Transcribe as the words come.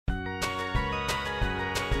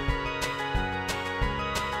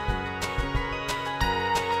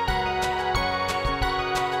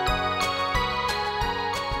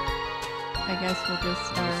guess we'll just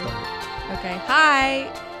start. Okay. Hi,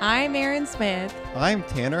 I'm Erin Smith. I'm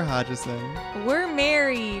Tanner Hodgson. We're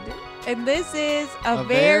married, and this is a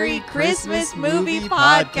very Christmas movie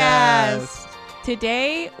podcast.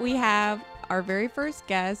 Today we have our very first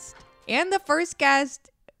guest, and the first guest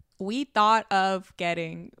we thought of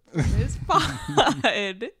getting for this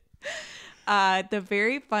pod. The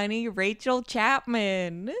very funny Rachel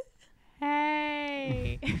Chapman.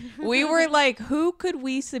 Hey. We were like, who could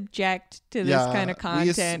we subject to this kind of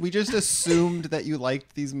content? We just assumed that you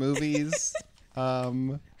liked these movies.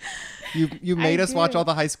 You made us watch all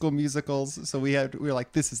the High School Musicals, so we were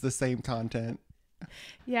like, this is the same content.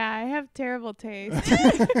 Yeah, I have terrible taste.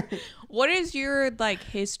 What is your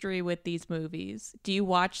history with these movies? Do you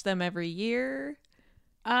watch them every year?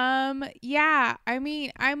 Yeah, I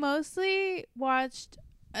mean, I mostly watched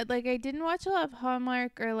I didn't watch a lot of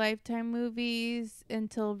Hallmark or Lifetime movies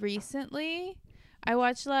until recently. I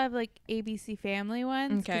watched a lot of ABC Family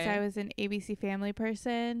ones because I was an ABC Family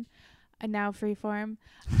person, and now Freeform.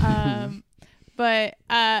 But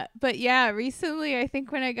yeah, recently I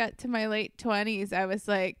think when I got to my late 20s, I was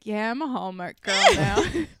like, yeah, I'm a Hallmark girl now.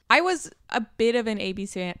 I was a bit of an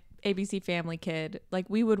ABC Family kid.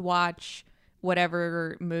 We would watch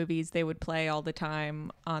whatever movies they would play all the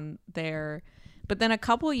time on there. But then a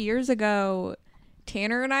couple years ago,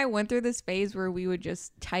 Tanner and I went through this phase where we would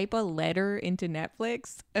just type a letter into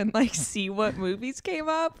Netflix and see what movies came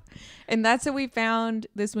up. And that's how we found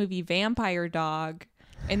this movie Vampire Dog.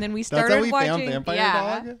 And then we started watching Vampire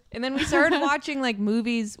Dog? And then we started watching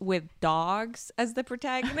movies with dogs as the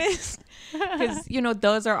protagonist. Because,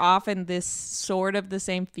 those are often this sort of the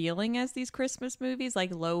same feeling as these Christmas movies,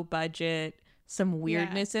 low budget, some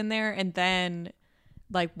weirdness in there. And then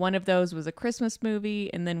one of those was a Christmas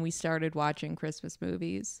movie, and then we started watching Christmas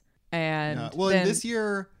movies. And in this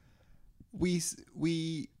year, we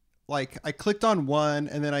I clicked on one,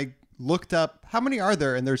 and then I looked up how many are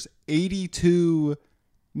there, and there's 82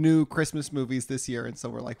 new Christmas movies this year, and so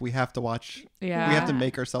we're like, we have to watch. Yeah, we have to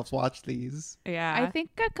make ourselves watch these. Yeah, I think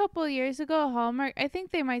a couple years ago, Hallmark, I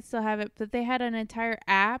think they might still have it, but they had an entire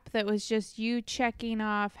app that was just you checking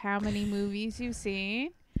off how many movies you've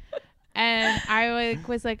seen. And I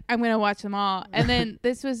was like, I'm going to watch them all. And then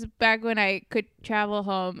this was back when I could travel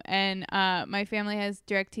home, and my family has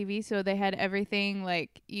DirecTV, so they had everything.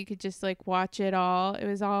 You could just watch it all. It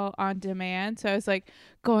was all on demand. So I was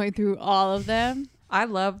going through all of them. I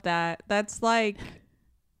love that. That's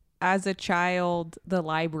as a child, the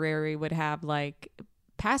library would have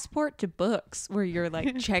passport to books where you're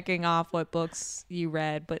checking off what books you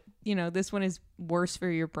read, but this one is worse for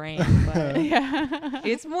your brain, but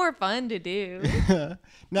it's more fun to do.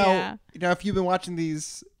 Now if you've been watching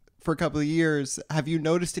these for a couple of years, have you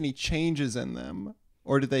noticed any changes in them,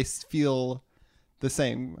 or do they feel the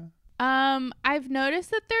same? I've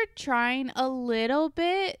noticed that they're trying a little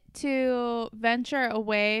bit to venture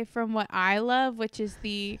away from what I love, which is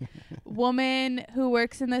the woman who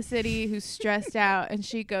works in the city who's stressed out, and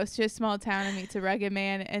she goes to a small town and meets a rugged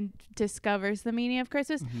man and discovers the meaning of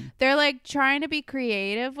Christmas. Mm-hmm. They're trying to be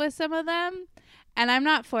creative with some of them, and I'm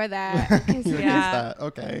not for that.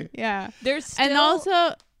 Okay. Yeah. There's still, and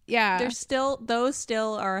also, yeah. Those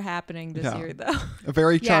still are happening this year though. A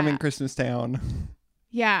very charming Christmas town.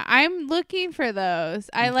 Yeah, I'm looking for those.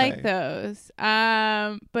 I like those.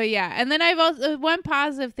 But yeah, and then I've also, one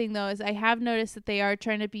positive thing though is I have noticed that they are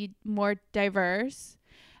trying to be more diverse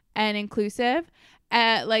and inclusive.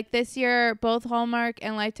 This year, both Hallmark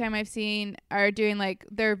and Lifetime I've seen are doing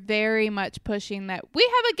they're very much pushing that we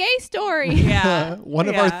have a gay story. Yeah. One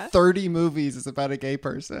of our 30 movies is about a gay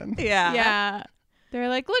person. Yeah. Yeah. They're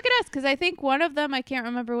look at us, because I think one of them, I can't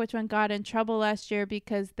remember which one, got in trouble last year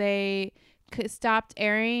because they stopped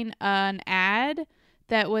airing an ad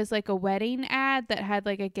that was a wedding ad that had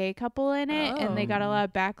a gay couple in it, and they got a lot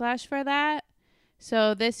of backlash for that.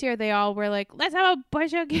 So this year they all were let's have a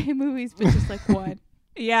bunch of gay movies, but just one.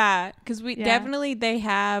 Yeah, because definitely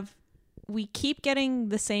we keep getting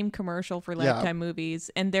the same commercial for Lifetime movies,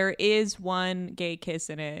 and there is one gay kiss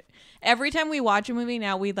in it. Every time we watch a movie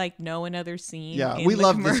now, we know another scene. Yeah, we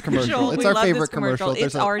love this commercial. It's our favorite commercial.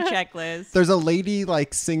 It's our checklist. There's a lady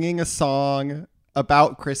singing a song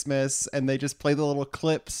about Christmas, and they just play the little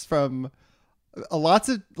clips from lots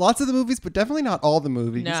of the movies, but definitely not all the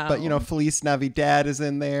movies. No. But Feliz Navidad is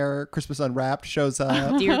in there. Christmas Unwrapped shows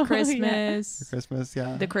up. Dear Christmas. Dear Christmas,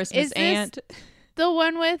 yeah. The Christmas Aunt. The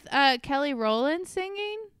one with Kelly Rowland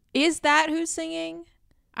singing? Is that who's singing?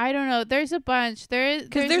 I don't know. There's a bunch. There's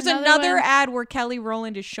another ad where Kelly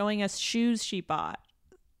Rowland is showing us shoes she bought.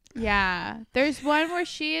 Yeah. There's one where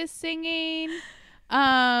she is singing.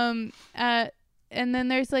 and then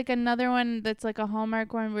there's like another one that's like a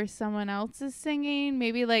Hallmark one where someone else is singing.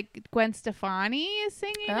 Maybe like Gwen Stefani is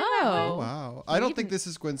singing. in that Oh. Oh, wow. I don't think this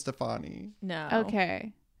is Gwen Stefani. No. one.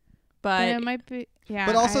 Okay. But Then it might be. Yeah.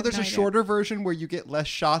 But I also, have there's no a idea. shorter version where you get less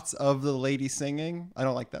shots of the lady singing. I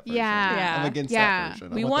don't like that version. Yeah. Yeah. I'm against Yeah. that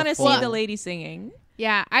version. I we want want to the see full- the lady singing.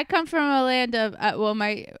 Yeah, I come from a land of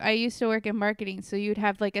I used to work in marketing, so you'd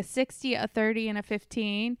have like a 60, a 30, and a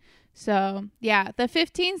 15. So yeah, the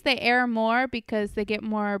 15s they air more because they get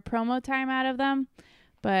more promo time out of them.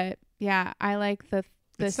 But yeah, I like the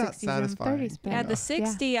It's not 60s and satisfying. 30s. Yeah, better. the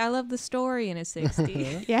 60. I love the story in a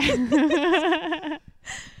 60. Yeah.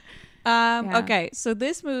 Yeah. Okay, so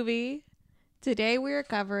this movie, today we are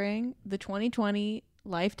covering the 2020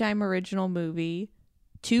 Lifetime original movie,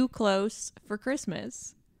 Too Close for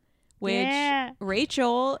Christmas, which Yeah.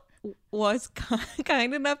 Rachel was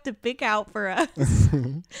kind enough to pick out for us.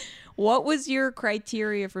 What was your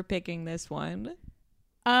criteria for picking this one?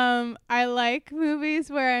 I like movies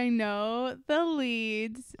where I know the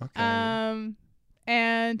leads. Okay.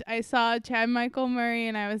 And I saw Chad Michael Murray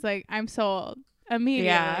and I was like, I'm sold immediately.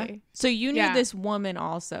 Yeah. So you knew Yeah. this woman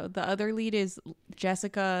also. The other lead is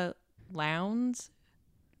Jessica Lowndes.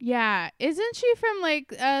 Yeah. Isn't she from like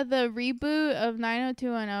the reboot of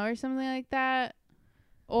 90210 or something like that?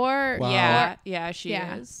 Or Wow. Yeah, she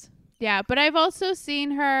Yeah. is. yeah, but I've also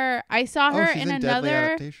seen her. I saw her oh, she's in in Deadly another.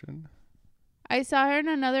 Adaptation. I saw her in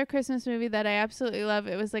another Christmas movie that I absolutely love.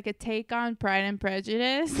 It was like a take on Pride and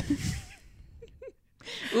Prejudice.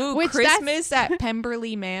 Ooh, Which Christmas at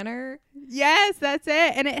Pemberley Manor. Yes, that's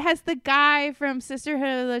it. And it has the guy from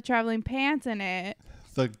Sisterhood of the Traveling Pants in it.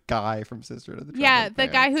 The guy from Sister of the Yeah, Traveling the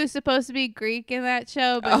guy Pants. who's supposed to be Greek in that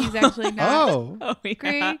show, but he's actually not Oh, Oh, yeah.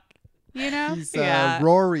 Greek. You know? he's Yeah.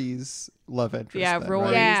 Rory's love interest. Yeah, then, Rory's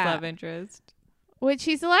right? Yeah. love interest. Which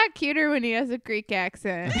he's a lot cuter when he has a Greek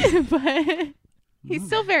accent. But he's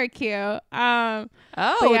still very cute. Oh,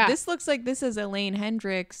 But yeah. this looks like this is Elaine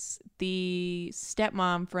Hendricks, the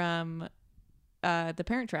stepmom from The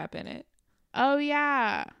Parent Trap in it. Oh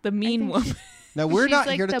yeah. The mean think woman. Now we're She's not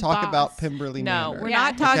like here to the talk about boss. Pemberley No, Manor. we're Yeah.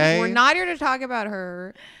 not talking. Okay. We're not here to talk about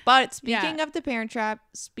her. But speaking Yeah. of The Parent Trap,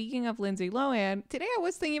 speaking of Lindsay Lohan, today I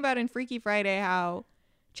was thinking about in Freaky Friday how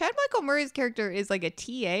Chad Michael Murray's character is like a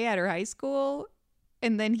TA at her high school,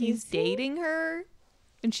 and then he's Is he? dating her,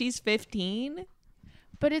 and she's 15.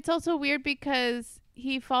 But it's also weird because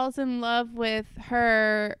he falls in love with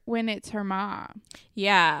her when it's her mom.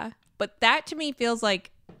 Yeah, but that to me feels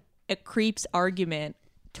like a creep's argument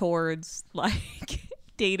towards like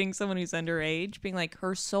dating someone who's underage, being like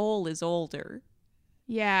her soul is older.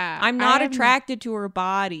 Yeah. I'm I not have no- attracted to her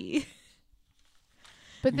body.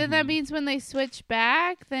 But then Mm-hmm. that means when they switch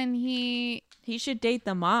back, then he. He should date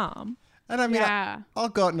the mom. And I mean, Yeah. I'll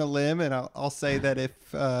go out on a limb and I'll say that if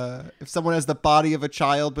someone has the body of a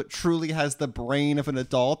child but truly has the brain of an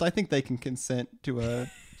adult, I think they can consent to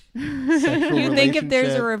a sexual You think if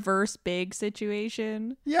there's a relationship. reverse big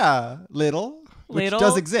situation? Yeah, Little, which Little?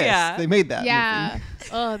 does exist. Yeah. They made that Yeah. movie.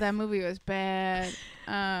 Oh, that movie was bad.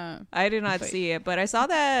 I did not But- see it, but I saw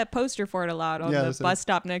that poster for it a lot on Yeah, the there's a- bus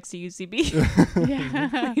stop next to UCB.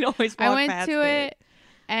 Yeah. We'd always walk I went past to it,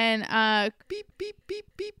 and Beep, beep, beep,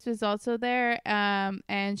 beep. was also there,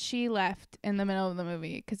 and she left in the middle of the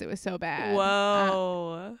movie because it was so bad.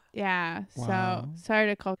 Whoa. Yeah. Wow. So sorry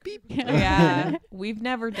to call. Beep. Yeah. We've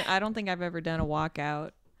never, I don't think I've ever done a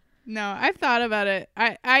walkout. No, I've thought about it.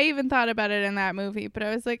 I even thought about it in that movie, but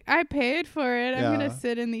I was like, I paid for it. I'm Yeah. gonna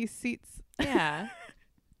sit in these seats. Yeah.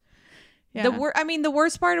 Yeah. The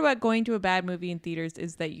worst part about going to a bad movie in theaters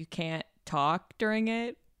is that you can't talk during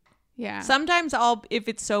it. Yeah. Sometimes if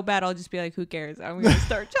it's so bad, I'll just be like, who cares? I'm going to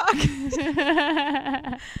start talking.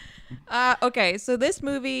 Okay, so this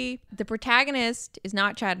movie, the protagonist is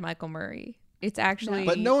not Chad Michael Murray. It's actually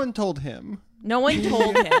But no one told him. no one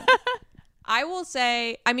told him. I will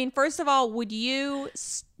say, I mean, first of all, would you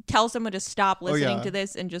tell someone to stop listening yeah. to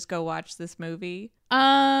this and just go watch this movie?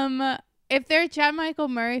 If they're a Chad Michael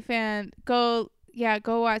Murray fan, go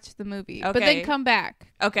watch the movie. But Okay. then come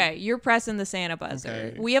back. Okay, you're pressing the Santa buzzer.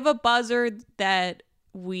 Okay. We have a buzzer that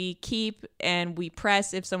we keep and we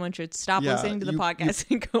press if someone should stop Yeah, listening to the you- podcast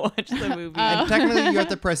and go watch the movie. And technically, you have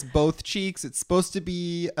to press both cheeks. It's supposed to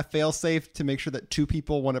be a failsafe to make sure that two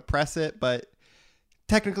people want to press it, but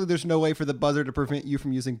technically, there's no way for the buzzer to prevent you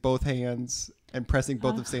from using both hands and pressing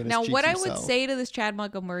both of Santa's Now, cheeks what I yourself. would say to this Chad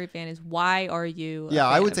Michael Murray fan is, why are you? a Yeah,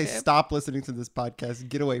 I fan would of say him? stop listening to this podcast.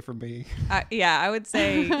 Get away from me. Yeah, I would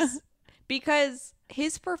say because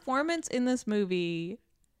his performance in this movie,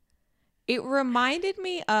 it reminded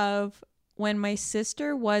me of when my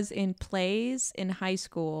sister was in plays in high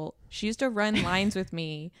school. She used to run lines with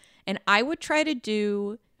me, and I would try to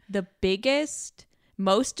do the biggest,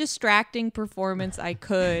 most distracting performance I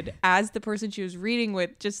could as the person she was reading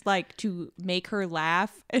with, just like to make her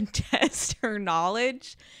laugh and test her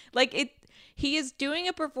knowledge. Like he is doing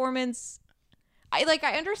a performance. I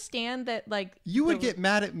understand that, like, You would get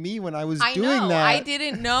mad at me when I was I doing know, that. I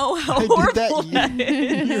didn't know how I did horrible that that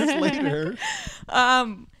is. years later.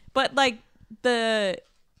 But like the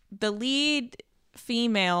lead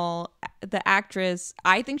female, the actress,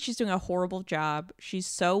 I think she's doing a horrible job. She's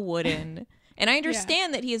so wooden. And I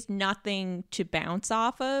understand that he has nothing to bounce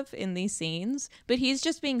off of in these scenes, but he's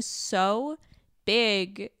just being so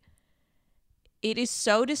big. It is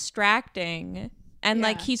so distracting. And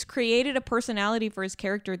like he's created a personality for his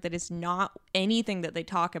character that is not anything that they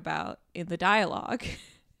talk about in the dialogue.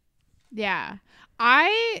 Yeah.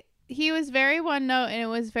 He was very one note and it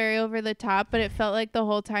was very over the top, but it felt like the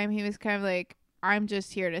whole time he was kind of like, I'm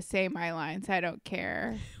just here to say my lines. I don't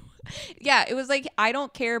care. Yeah, it was like, I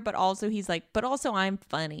don't care, but also he's like, but also I'm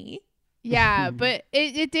funny. Yeah, but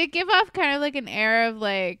it did give off kind of like an air of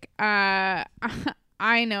like, I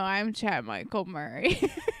know I'm Chad Michael Murray.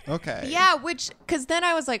 Okay. Yeah, because then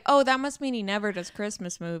I was like, oh, that must mean he never does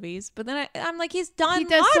Christmas movies. But then I'm like, he's done He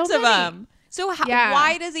does lots so of many. them. So Yeah.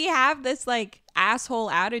 why does he have this like asshole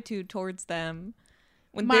attitude towards them?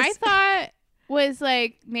 When My thought was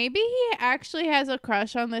like, maybe he actually has a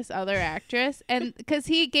crush on this other actress, and because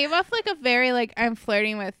he gave off like a very like, I'm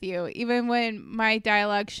flirting with you, even when my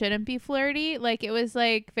dialogue shouldn't be flirty. Like it was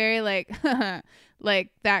like very like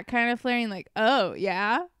like that kind of flirting, like, oh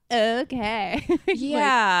yeah, okay.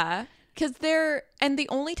 Yeah. Because and the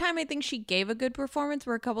only time I think she gave a good performance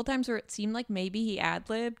were a couple times where it seemed like maybe he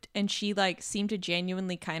ad-libbed and she like seemed to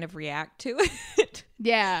genuinely kind of react to it.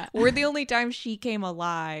 Yeah. Were the only times she came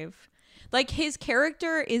alive. Like his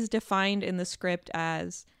character is defined in the script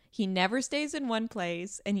as he never stays in one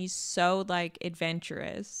place and he's so like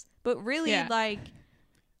adventurous. But really like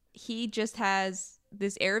he just has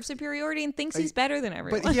this air of superiority and thinks he's better than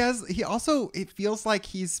everyone. But he also, it feels like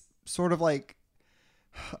he's sort of like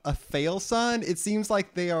a fail son. It seems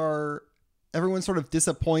like everyone's sort of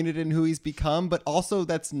disappointed in who he's become, but also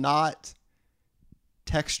that's not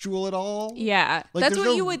textual at all. Yeah, Like, that's there's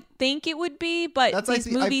what no- you would think it would be, but That's these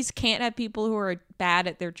like movies can't have people who are bad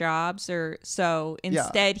at their jobs, or so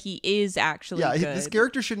instead he is actually good. This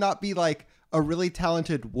character should not be like a really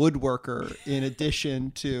talented woodworker in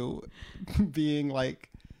addition to being like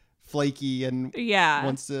flaky and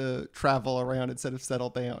wants to travel around instead of settle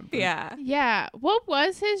down. But Yeah. What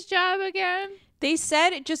was his job again? They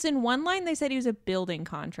said just in one line, they said he was a building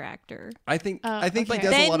contractor. I think okay. he But does a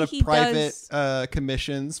then lot of he private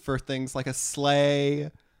commissions for things like a sleigh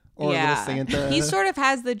or a little Santa. He sort of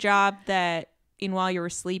has the job that in While You Were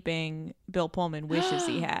Sleeping, Bill Pullman wishes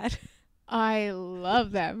he had. I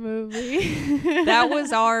love that movie. That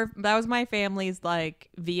was my family's like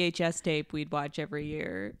VHS tape we'd watch every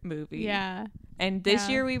year movie. Yeah. And this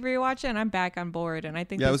year we rewatched it and I'm back on board and I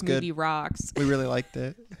think Yeah, it this was good. movie rocks. We really liked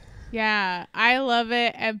it. Yeah, I love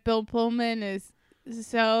it, and Bill Pullman is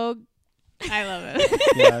so. I love it.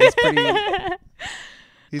 Yeah,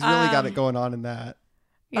 he's really got it going on in that.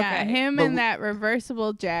 Yeah, Okay. him But in that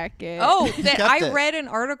reversible jacket. Oh, that kept I it. read an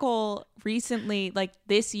article recently, like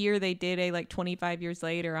this year they did a like 25 years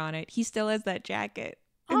later on it. He still has that jacket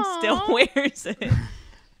and still Aw. wears it.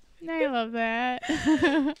 I love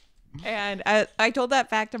that. And I told that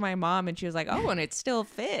fact to my mom and she was like, oh, and it still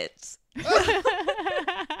fits.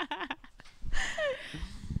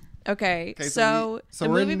 Okay, so the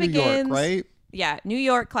we're movie in New begins, York, right? Yeah, New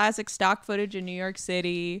York, classic stock footage in New York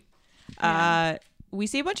City. We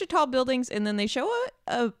see a bunch of tall buildings, and then they show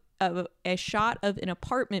a shot of an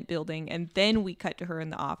apartment building, and then we cut to her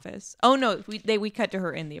in the office. Oh no, we cut to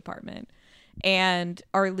her in the apartment, and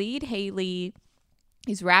our lead Haley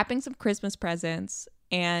is wrapping some Christmas presents,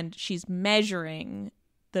 and she's measuring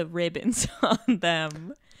the ribbons on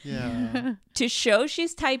them Yeah. to show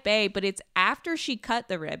she's type A, but it's after she cut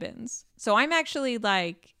the ribbons. So I'm actually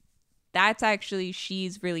like,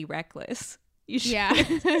 she's really reckless. You should-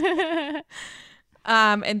 Yeah.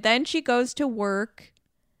 And then she goes to work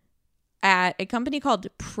at a company called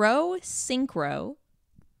Pro Synchro.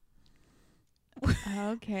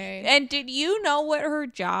 Okay. And did you know what her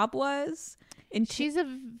job was? And She's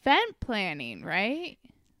event planning, right?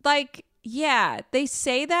 like, yeah, they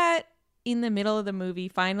say that in the middle of the movie.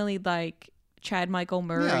 Finally, like, Chad Michael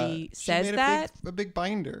Murray says she made that. a big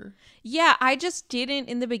binder. Yeah, I just didn't.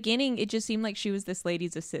 In the beginning, it just seemed like she was this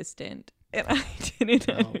lady's assistant. And I didn't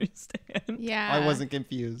understand. Yeah. I wasn't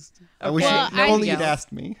confused. I Okay. wish Well, only I- you'd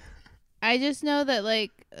asked me. I just know that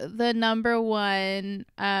like the number one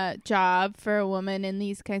job for a woman in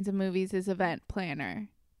these kinds of movies is event planner.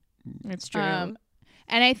 It's true. And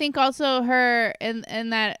I think also her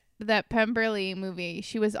in that Pemberley movie,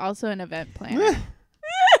 she was also an event planner.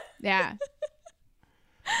 Yeah.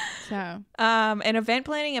 So. And event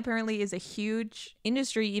planning apparently is a huge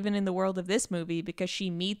industry even in the world of this movie because she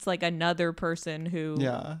meets like another person who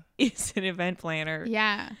is an event planner.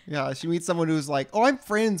 Yeah. Yeah, she meets someone who's like, "Oh, I'm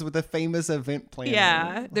friends with a famous event planner."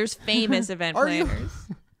 Yeah, there's famous event planners. Is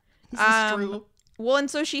this true? Well, and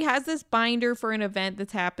so she has this binder for an event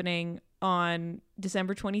that's happening on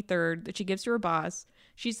December 23rd that she gives to her boss.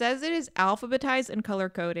 She says it is alphabetized and color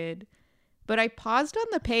coded, but I paused on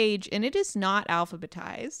the page and it is not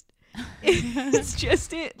alphabetized. It's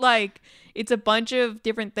just it's a bunch of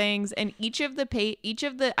different things, and each of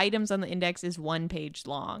the items on the index is 1 page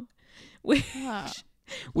long. Which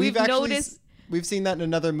we've noticed. We've seen that in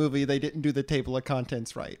another movie. They didn't do the table of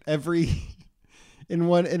contents right. In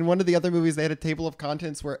one of the other movies, they had a table of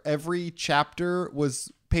contents where every chapter was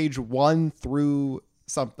page 1 through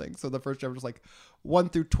something. So the first chapter was like 1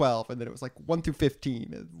 through 12, and then it was like 1 through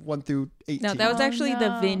 15, and 1 through 18. No, that was actually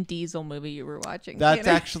the Vin Diesel movie you were watching. That's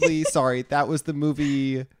actually, sorry, that was the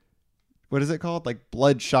movie, what is it called? Like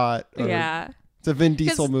Bloodshot. Yeah. It's a Vin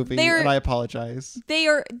Diesel movie, and I apologize.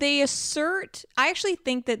 They assert, I actually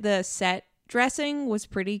think that the set dressing was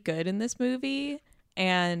pretty good in this movie,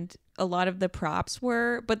 and a lot of the props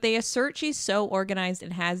were, but they assert she's so organized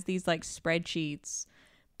and has these like spreadsheets,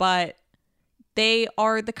 but they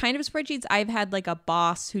are the kind of spreadsheets I've had like a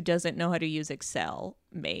boss who doesn't know how to use Excel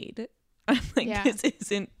made. I'm like, this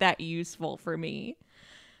isn't that useful for me.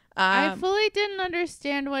 I fully didn't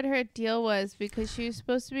understand what her deal was because she was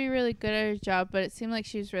supposed to be really good at her job, but it seemed like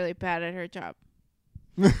she was really bad at her job.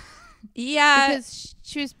 Yeah. Because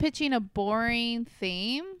she was pitching a boring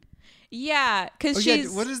theme. Yeah. Because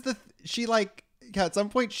what is she like... Yeah, at some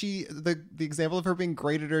point the example of her being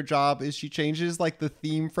great at her job is she changes like the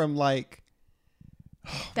theme from like...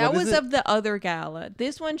 That was of the other gala.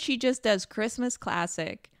 This one, she just does Christmas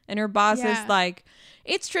classic, and her boss is like,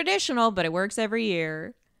 it's traditional, but it works every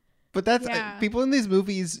year. But that's people in these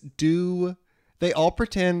movies they all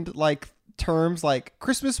pretend like terms like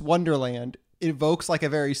Christmas Wonderland evokes like a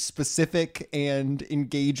very specific and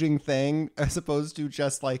engaging thing as opposed to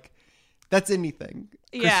just like, that's anything.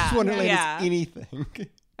 Christmas Wonderland is anything.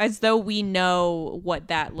 As though we know what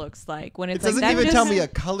that looks like. When it doesn't even tell me a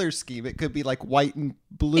color scheme. It could be like white and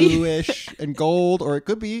bluish and gold, or it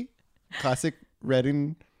could be classic red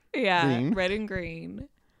and green. Red and green.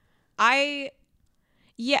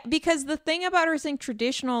 Because the thing about her saying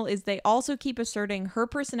traditional is they also keep asserting her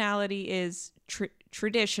personality is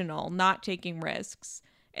traditional, not taking risks,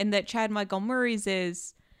 and that Chad Michael Murray's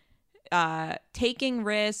is taking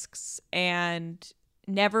risks and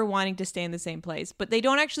never wanting to stay in the same place. But they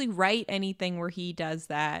don't actually write anything where he does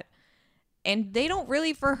that, and they don't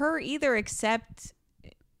really for her either, except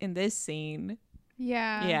in this scene.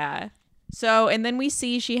 Yeah. So, and then we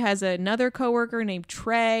see she has another coworker named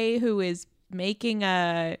Trey who is making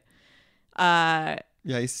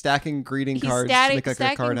he's stacking greeting cards to make like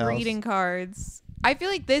a card house. Greeting cards. I feel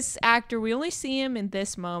like this actor, we only see him in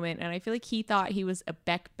this moment, and I feel like he thought he was a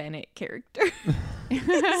Beck Bennett character. That's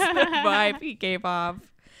the vibe he gave off.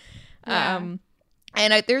 Yeah.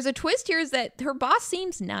 And there's a twist here is that her boss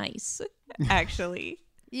seems nice, actually.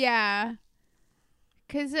 Yeah.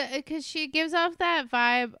 Cause she gives off that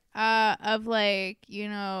vibe of like, you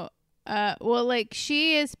know, like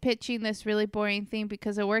she is pitching this really boring thing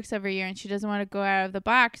because it works every year and she doesn't want to go out of the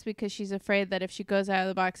box because she's afraid that if she goes out of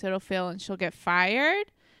the box it'll fail and she'll get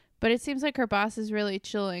fired. But it seems like her boss is really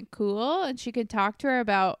chill and cool and she can talk to her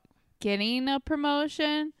about getting a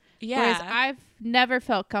promotion. Yeah. Whereas I've never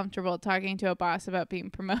felt comfortable talking to a boss about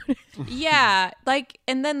being promoted. Yeah. Like,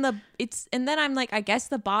 and then I'm like, I guess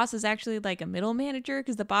the boss is actually like a middle manager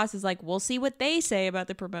because the boss is like, we'll see what they say about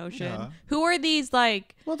the promotion. Yeah. Who are these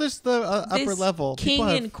like? Well, there's the upper level king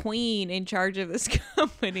and queen in charge of this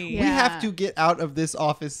company. We have to get out of this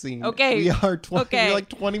office scene. Okay. We are we're like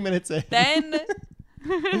 20 minutes in. Then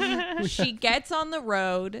she gets on the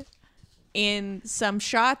road in some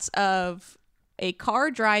shots of a car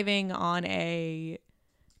driving on a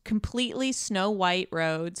completely snow white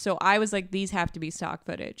road. So I was like, these have to be stock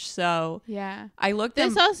footage. So yeah, I looked.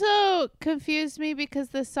 This also confused me because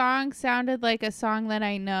the song sounded like a song that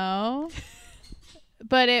I know,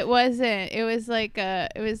 but it wasn't. It was like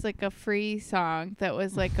a free song that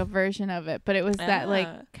was like a version of it. But it was that like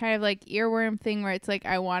kind of like earworm thing where it's like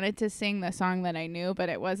I wanted to sing the song that I knew, but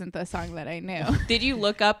it wasn't the song that I knew. Did you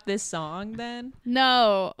look up this song then?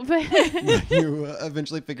 No, but you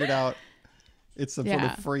eventually figured out it's some sort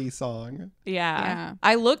Yeah. of free song. Yeah.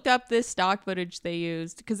 I looked up this stock footage they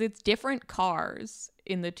used because it's different cars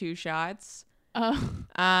in the two shots. Oh.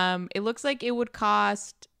 It looks like it would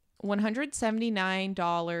cost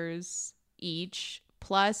 $179 each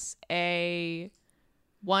plus a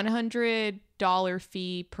 $100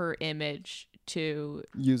 fee per image to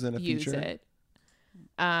Using a use feature. it.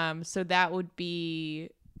 So that would be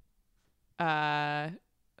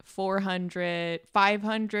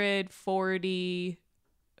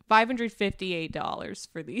 $558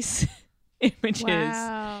 for these images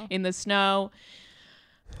Wow. in the snow.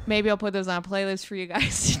 Maybe I'll put those on a playlist for you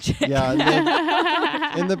guys to check.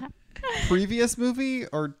 Yeah. In the previous movie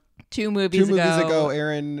or Two movies ago,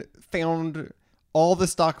 Aaron found all the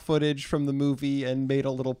stock footage from the movie and made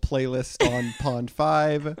a little playlist on Pond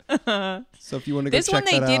 5. So if you want to go This check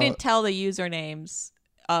one they that didn't out. tell the usernames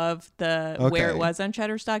of the where it Okay. was on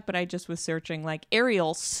Shutterstock, but I just was searching like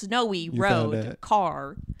Ariel snowy You found road it.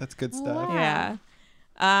 car. That's good Oh, stuff. wow.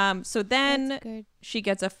 Yeah. So then That's good. she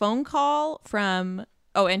gets a phone call from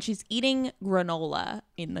and she's eating granola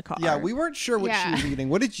in the car. Yeah, we weren't sure what Yeah. she was eating.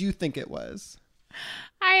 What did you think it was?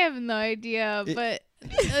 I have no idea, but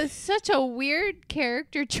it's such a weird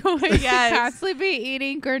character choice Yes. to constantly be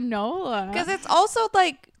eating granola. Because it's also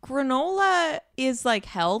like granola is like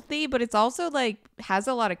healthy, but it's also like has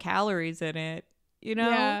a lot of calories in it. You know,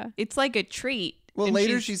 Yeah. it's like a treat. Well, And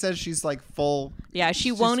later she's- she says she's like full. yeah, she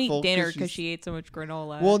she's won't eat full dinner 'cause because she's- she ate so much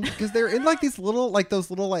granola. Well, because they're in like these little, like those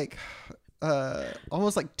little, like,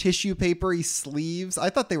 almost like tissue papery sleeves. I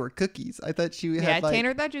thought they were cookies. I thought she had yeah, like.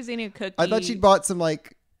 Tanner thought she was eating a cookie. I thought she'd bought some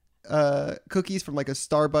like cookies from like a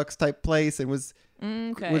Starbucks type place and was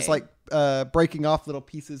Okay. like breaking off little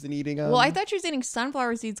pieces and eating them. Well, I thought she was eating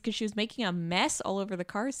sunflower seeds because she was making a mess all over the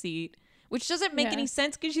car seat, which doesn't make Yeah. any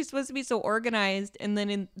sense because she's supposed to be so organized. And then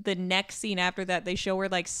in the next scene after that, they show her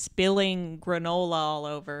like spilling granola all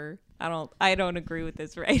over. I don't agree with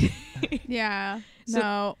this, right? Yeah. So-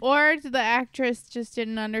 No. Or the actress just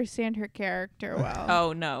didn't understand her character well.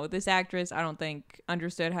 Oh no, this actress I don't think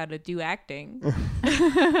understood how to do acting.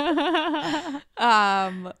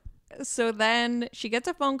 So then she gets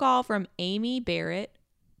a phone call from Amy Barrett.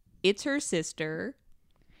 It's her sister.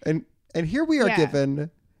 and here we are Yeah. given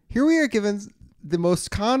the most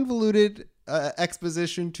convoluted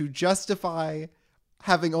exposition to justify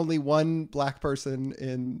having only one black person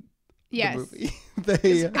in Yes. the movie.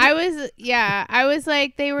 They I was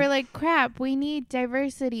like, they were like, crap, we need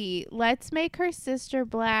diversity. Let's make her sister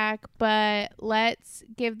black, but let's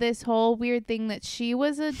give this whole weird thing that she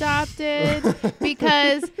was adopted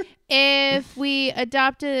because if we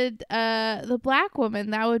adopted the black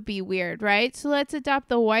woman, that would be weird, right? So let's adopt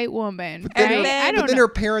the white woman, then right? her- then- I but don't then know. her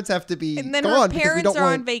parents have to be And then gone her because we parents don't are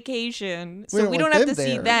on want. vacation, we so don't we want don't have to them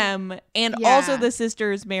see there. them. And Yeah. also, the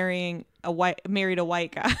sister is marrying married a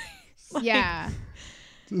white guy. Yeah.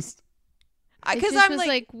 Just, It Because just I'm was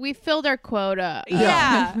like, we filled our quota.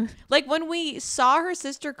 yeah. Like when we saw her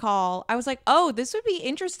sister call, I was like, oh, this would be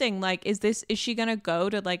interesting. Like, is she gonna go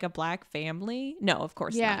to like a black family? No, of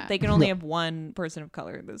course Yeah. not. They can only have one person of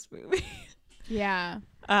color in this movie. Yeah.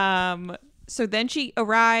 So then she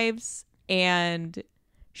arrives and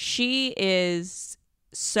she is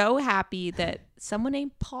so happy that someone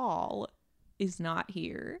named Paul is not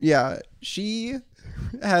here. yeah, she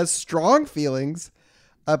has strong feelings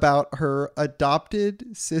about her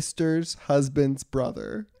adopted sister's husband's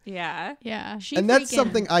brother, Yeah. Yeah. She and that's freaking-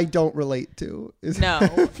 something I don't relate to. Is No.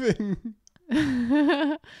 having-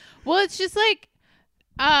 Well, it's just like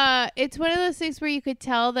it's one of those things where you could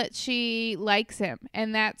tell that she likes him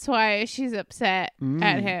and that's why she's upset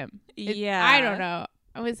at him. Yeah. I don't know.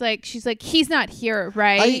 I was like, she's like, he's not here,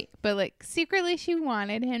 right? But like secretly she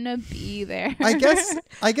wanted him to be there. I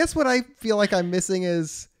guess what I feel like I'm missing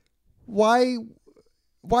is why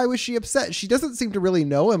was she upset? She doesn't seem to really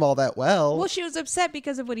know him all that well. Well, she was upset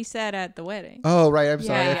because of what he said at the wedding. Oh, right. I'm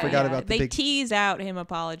sorry. I Yeah, forgot Yeah. about the they big. tease out him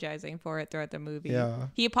apologizing for it throughout the movie. Yeah.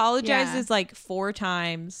 He apologizes like 4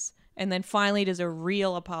 times and then finally does a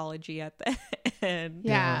real apology at the end.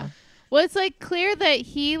 Yeah. Well, it's like clear that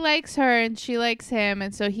he likes her and she likes him,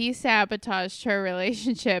 and so he sabotaged her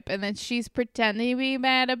relationship, and then she's pretending to be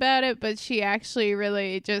mad about it, but she actually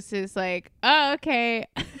really just is like, oh, okay,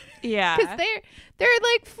 Yeah. because they're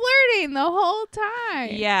like flirting the whole time.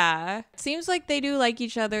 Yeah. Seems like they do like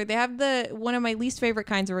each other. They have one of my least favorite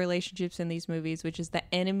kinds of relationships in these movies, which is the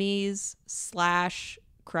enemies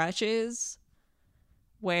 / crushes,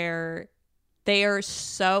 where they are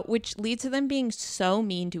which leads to them being so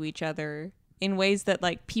mean to each other in ways that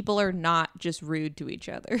like people are not just rude to each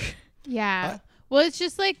other. Yeah. Well, it's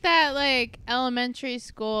just like that, like elementary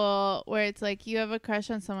school where it's like you have a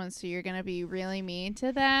crush on someone, so you're gonna be really mean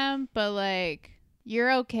to them, but like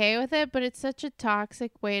you're okay with it. But it's such a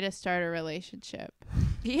toxic way to start a relationship.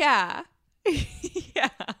 Yeah. Yeah.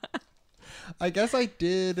 I guess I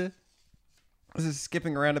did. This is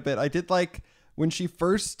skipping around a bit. I did like when she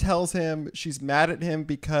first tells him she's mad at him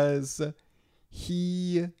because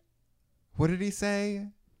he. What did he say?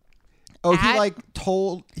 Oh, he like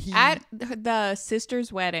told he At the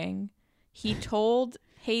sister's wedding, he told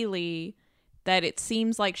Haley that it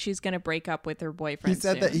seems like she's going to break up with her boyfriend. He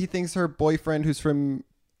said soon. that he thinks her boyfriend, who's from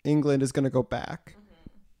England, is going to go back.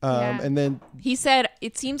 Yeah. And then He said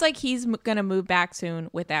it seems like he's going to move back soon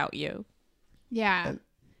without you, Yeah.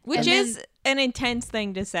 which And is an intense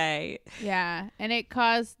thing to say. Yeah, and it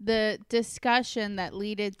caused the discussion that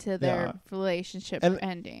leaded to their Yeah. relationship And-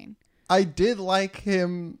 ending. I did like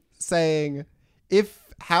him saying, if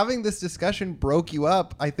having this discussion broke you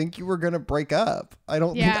up, I think you were going to break up. I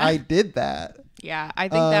don't think Yeah. I did that. Yeah, I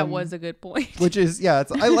think that was a good point. Which is, yeah,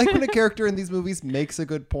 I like when a character in these movies makes a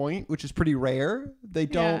good point, which is pretty rare. They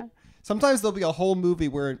don't. Yeah. Sometimes there'll be a whole movie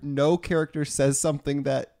where no character says something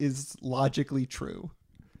that is logically true.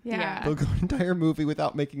 Yeah. They'll go an entire movie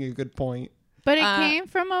without making a good point. But it came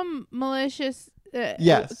from a malicious.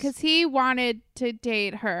 Yes. Because he wanted to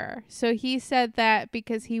date her. So he said that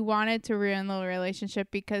because he wanted to ruin the relationship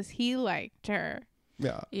because he liked her.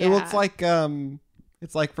 Yeah. Yeah. Well, it's like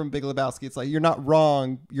from Big Lebowski. It's like, you're not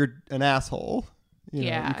wrong. You're an asshole. You know,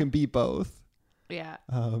 Yeah. you can be both. Yeah.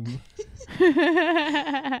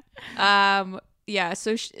 Yeah,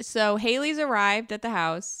 so Haley's arrived at the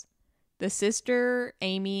house. The sister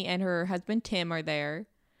Amy and her husband Tim are there.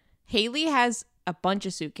 Haley has a bunch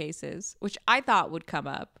of suitcases, which I thought would come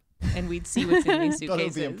up and we'd see what's in these Thought suitcases. it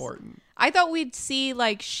would be important. I thought we'd see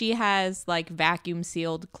like she has like vacuum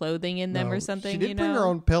sealed clothing in them No, or something. She did bring her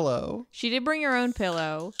own pillow. She did bring her own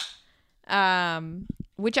pillow.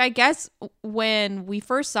 Which I guess when we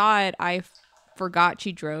first saw it, I forgot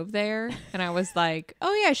she drove there. And I was like,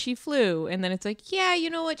 oh yeah, she flew. And then it's like, yeah, you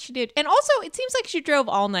know what she did. And also it seems like she drove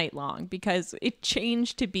all night long because it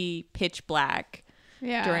changed to be pitch black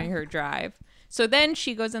during her drive. So then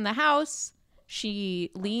she goes in the house. She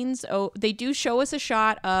leans. They do show us a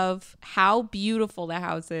shot of how beautiful the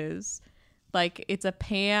house is. Like it's a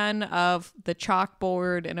pan of the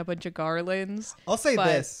chalkboard and a bunch of garlands. I'll say But-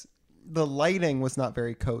 this. The lighting was not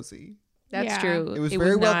very cozy. That's Yeah. true. It was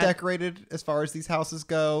very well not decorated as far as these houses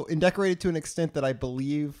go, and decorated to an extent that I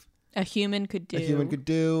believe a human could do. a human could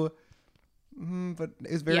do. But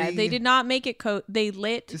it was very... Yeah, they did not make it. They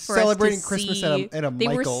lit Just for celebrating us to Christmas see. at a They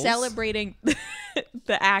were Michael's. celebrating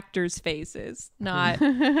the actors' faces, not.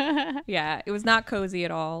 Yeah, it was not cozy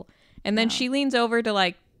at all. And then she leans over to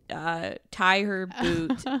like tie her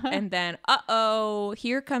boot, and then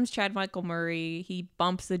here comes Chad Michael Murray. He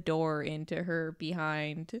bumps the door into her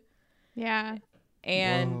behind, Yeah.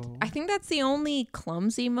 and Whoa. I think that's the only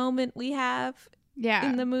clumsy moment we have Yeah.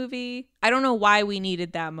 in the movie. I don't know why we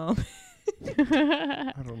needed that moment.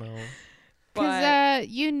 I don't know. But Because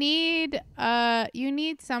you need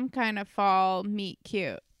some kind of fall meet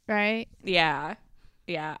cute, right? yeah,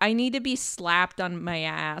 I need to be slapped on my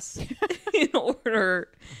ass in order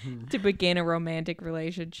to begin a romantic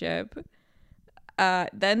relationship.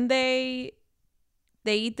 Then they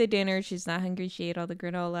eat the dinner. She's not hungry. She ate all the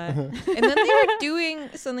granola. And then they are doing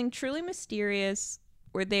something truly mysterious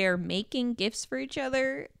where they are making gifts for each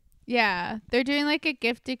other. Yeah, they're doing like a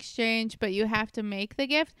gift exchange, but you have to make the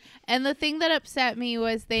gift. And the thing that upset me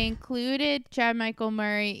was they included Chad Michael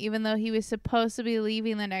Murray, even though he was supposed to be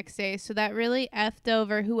leaving the next day. So that really effed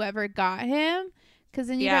over whoever got him. Because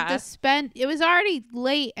then you'd have Yeah. to spend, it was already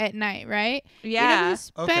late at night, right? You'd Yeah. have to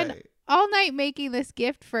spend Okay. all night making this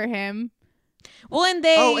gift for him. Well, and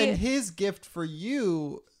they. Oh, and his gift for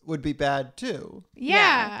you would be bad too.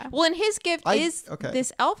 Yeah. Well, and his gift is okay.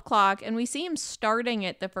 this elf clock, and we see him starting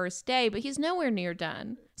it the first day, but he's nowhere near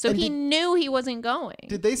done. So And he did- knew he wasn't going.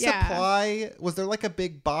 Did they Yeah. supply? Was there like a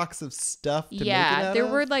big box of stuff to make it Yeah, out there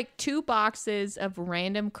of? were like 2 boxes of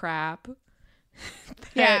random crap.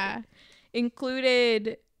 that Yeah.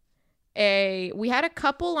 included we had a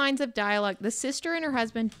couple lines of dialogue. The sister and her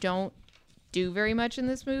husband don't do very much in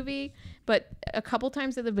this movie, but a couple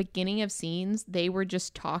times at the beginning of scenes they were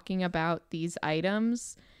just talking about these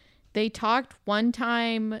items. They talked one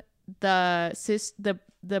time, the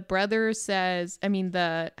brother says,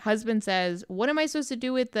 the husband says, "What am I supposed to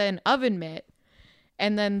do with an oven mitt?"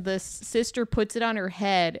 And then the sister puts it on her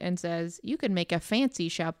head and says, "You can make a fancy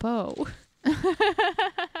chapeau."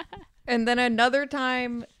 And then another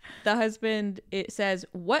time, the husband says,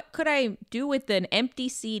 "What could I do with an empty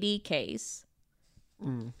CD case?"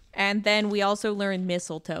 And then we also learn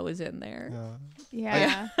mistletoe is in there.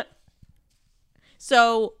 Yeah.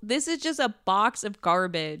 So this is just a box of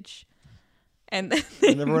garbage. And then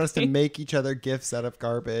And everyone has to make each other gifts out of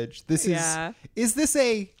garbage. Yeah. Is this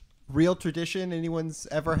a real tradition anyone's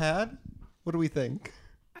ever had? What do we think?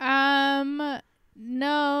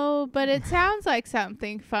 No, but it sounds like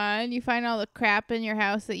something fun. You find all the crap in your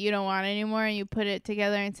house that you don't want anymore and you put it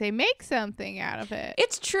together and say, make something out of it.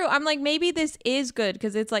 It's true. I'm like, maybe this is good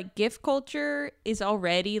because it's like gift culture is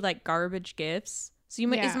already like garbage gifts. So it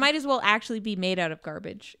might as well actually be made out of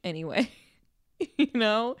garbage anyway. You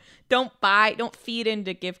know, don't feed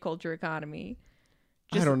into gift culture economy.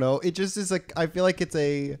 I don't know. It just is like, I feel like it's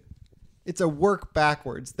a work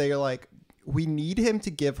backwards. They're like, we need him to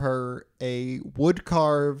give her a wood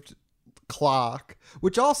carved clock,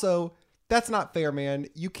 which also, that's not fair, man.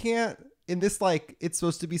 You can't, in this, like, it's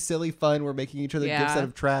supposed to be silly fun. We're making each other gifts out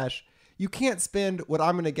of trash. You can't spend what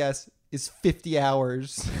I'm going to guess is 50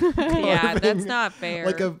 hours. Yeah, that's not fair.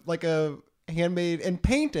 Like a handmade and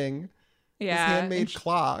painting. This handmade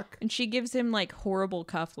clock. And she gives him like horrible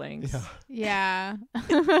cufflinks. Yeah.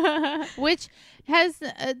 Which has,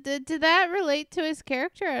 did that relate to his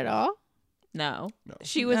character at all? No.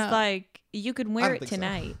 She was like, you could wear it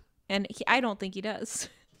tonight. So. And I don't think he does.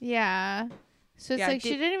 Yeah. So it's like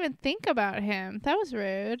she didn't even think about him. That was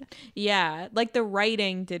rude. Yeah. Like the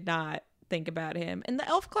writing did not think about him. And the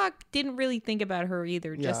elf clock didn't really think about her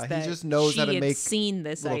either. Just that he just knows how to make seen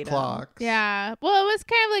this little item. clocks. Yeah. Well, it was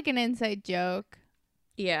kind of like an inside joke.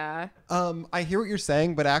 Yeah. I hear what you're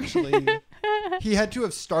saying, but actually he had to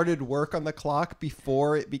have started work on the clock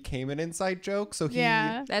before it became an inside joke. So he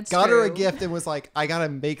that's got true. her a gift and was like, I gotta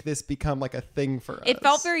make this become like a thing for us. It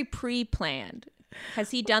felt very pre-planned.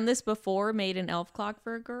 Has he done this before? Made an elf clock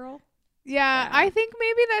for a girl? Yeah, I think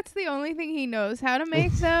maybe that's the only thing he knows how to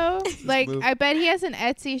make, though. Like, I bet he has an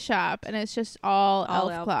Etsy shop, and it's just all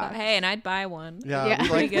elf clocks. Hey, and I'd buy one. Yeah, we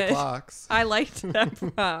like the clocks. I liked that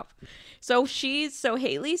prop. So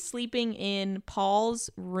Haley's sleeping in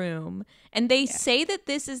Paul's room, and they say that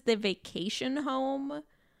this is the vacation home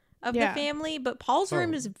of the family, but Paul's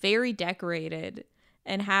room is very decorated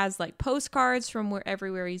and has like postcards from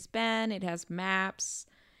everywhere he's been. It has maps.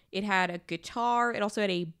 It had a guitar. It also had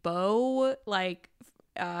a bow, like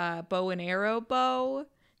bow and arrow bow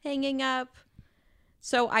hanging up.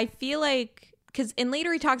 So I feel like, and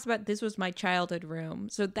later he talks about this was my childhood room.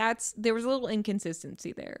 So there was a little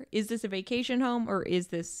inconsistency there. Is this a vacation home or is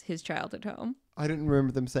this his childhood home? I didn't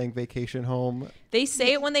remember them saying vacation home. They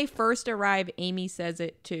say it when they first arrive. Amy says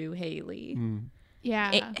it to Haley.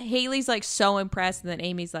 Yeah. Haley's like so impressed. And then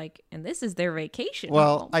Amy's like, and this is their vacation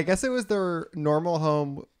Well, home. I guess it was their normal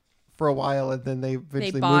home for a while, and then they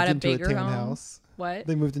eventually bought moved into a bigger townhouse. What?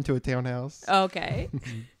 They moved into a townhouse. Okay.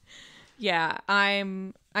 Yeah,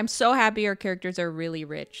 I'm so happy our characters are really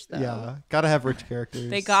rich, though. Yeah, gotta have rich characters.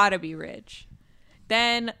 They gotta be rich.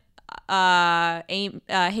 Then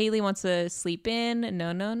Haley wants to sleep in.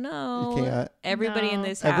 No. You can't. Everybody in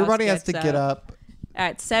this house Everybody has to gets get up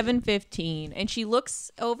at 7:15, and she looks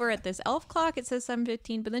over at this elf clock. It says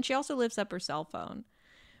 7:15, but then she also lifts up her cell phone,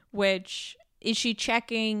 which is she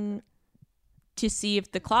checking to see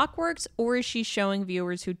if the clock works, or is she showing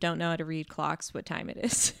viewers who don't know how to read clocks what time it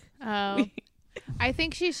is? Oh, I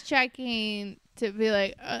think she's checking to be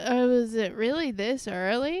like, is it really this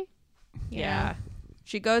early? Yeah.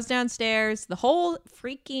 She goes downstairs. The whole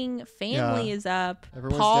freaking family is up.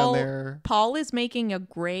 Everyone's down there. Paul is making a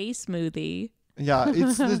gray smoothie. Yeah,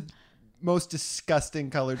 it's the most disgusting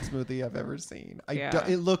colored smoothie I've ever seen.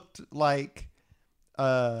 It looked like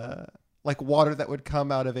water that would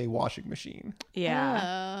come out of a washing machine.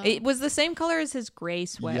 Yeah. It was the same color as his gray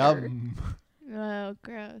sweater. Yum. Oh,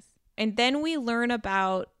 gross. And then we learn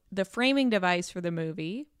about the framing device for the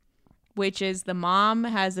movie, which is the mom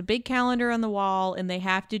has a big calendar on the wall and they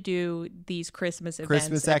have to do these Christmas events.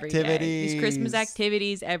 Christmas every day. activities. These Christmas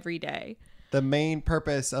activities every day. The main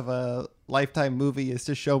purpose of a Lifetime movie is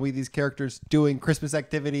to show me these characters doing Christmas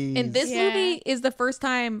activities. And this movie is the first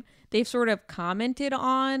time they've sort of commented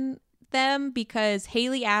on them, because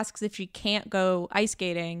Haley asks if she can't go ice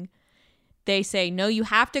skating. They say, no, you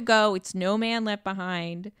have to go. It's No Man Left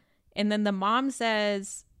Behind. And then the mom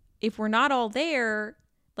says, if we're not all there,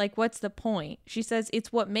 like, what's the point? She says,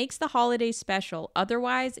 it's what makes the holidays special.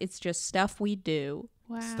 Otherwise, it's just stuff we do.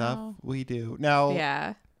 Wow. Stuff we do. Now,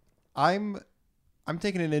 Yeah. I'm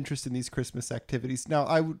taking an interest in these Christmas activities. Now,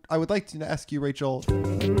 I would like to ask you, Rachel. Do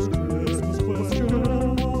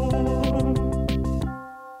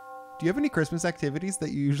you have any Christmas activities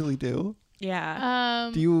that you usually do? Yeah.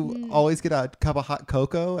 Do you always get a cup of hot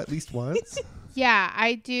cocoa at least once? Yeah,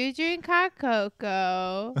 I do drink hot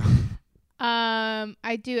cocoa.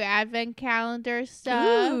 I do advent calendar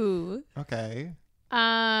stuff. Ooh. Okay.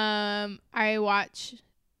 I watch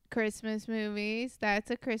Christmas movies. That's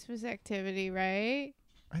a Christmas activity, right?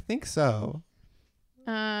 I think so.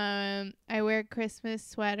 I wear Christmas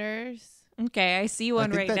sweaters. Okay, I see I one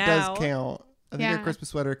think right that now. does count. I think Yeah. a Christmas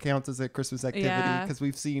sweater counts as a Christmas activity Yeah. because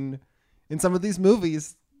we've seen in some of these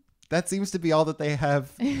movies that seems to be all that they have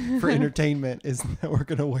for entertainment is that we're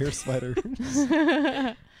gonna wear sweaters.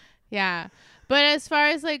 Yeah. But as far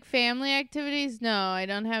as like family activities, no, I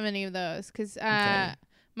don't have any of those because Okay.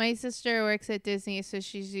 my sister works at Disney, so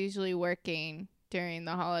she's usually working during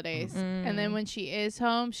the holidays. And then when she is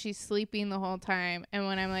home, she's sleeping the whole time. And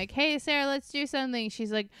when I'm like, hey, Sarah, let's do something,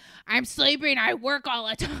 she's like, I'm sleeping. I work all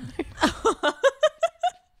the time.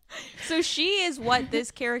 So she is what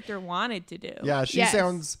this character wanted to do. Yeah, she Yes.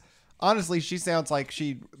 sounds like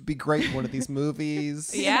she'd be great in one of these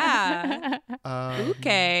movies. Yeah.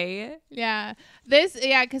 Okay. Yeah.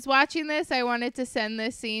 Because watching this, I wanted to send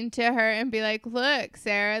this scene to her and be like, look,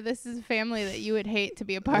 Sarah, this is a family that you would hate to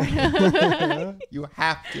be a part of. You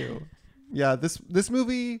have to. Yeah, this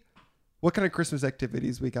movie. What kind of Christmas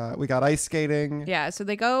activities we got? We got ice skating. Yeah. So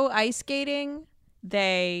they go ice skating.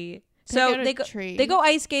 They out a they tree. go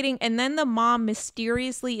ice skating, and then the mom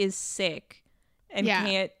mysteriously is sick and Yeah.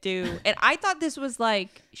 can't do. And I thought this was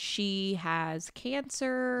like she has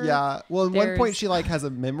cancer. Yeah. Well, at one point There's- she like has a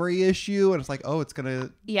memory issue, and it's like, oh, it's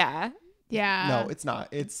gonna. Yeah. Yeah. No, it's not.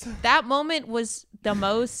 It's That moment was the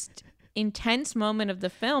most intense moment of the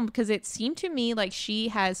film because it seemed to me like she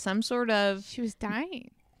has some sort of She was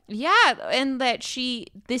dying. yeah, and that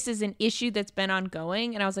this is an issue that's been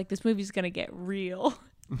ongoing, and I was like, this movie's gonna get real,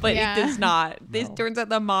 but Yeah. it does not. This No. turns out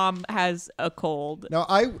the mom has a cold. now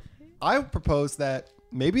I propose that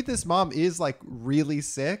maybe this mom is like really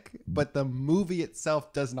sick, but the movie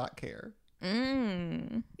itself does not care.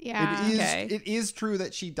 Yeah. It is true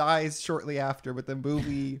that she dies shortly after, but the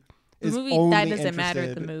movie The is movie only that doesn't matter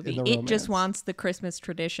at the interested movie. in the It just romance. wants the Christmas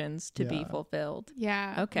traditions to be Yeah. fulfilled.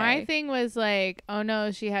 Yeah. Okay. My thing was like, oh no,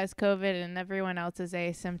 she has COVID and everyone else is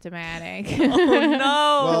asymptomatic. Oh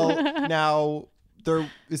no! Well, now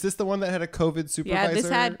is this the one that had a COVID supervisor? Yeah, this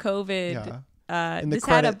had COVID. Yeah. Uh, In the this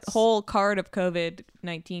had a credits. whole card of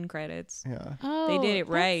COVID-19 credits. Yeah. Oh, They did it that's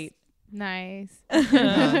right. Nice.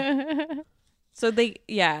 So they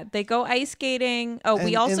go ice skating. Oh, we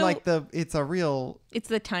And also like it's a real it's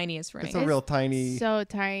the tiniest rink. it's a real tiny. So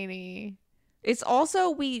tiny. It's also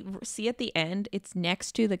we see at the end. It's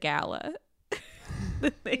next to the gala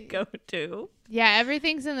that they go to Yeah,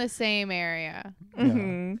 everything's in the same area.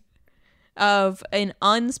 Mhm. Of an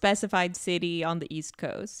unspecified city on the East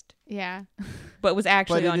Coast, Yeah. but was but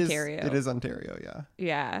actually it is Ontario. Ontario. Yeah.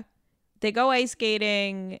 Yeah, they go ice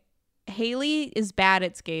skating. Haley is bad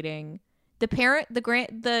at skating.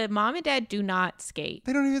 The mom and dad do not skate.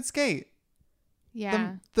 They don't even skate.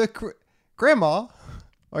 Yeah. The grandma.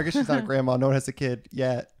 Or I guess she's not a grandma. No one has a kid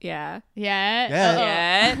yet. Yeah.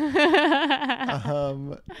 Yeah.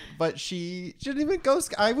 But she shouldn't even go.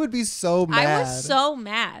 I would be so mad. I was so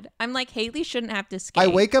mad. I'm like, Haley shouldn't have to skate. I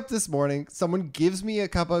wake up this morning, someone gives me a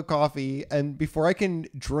cup of coffee, and before I can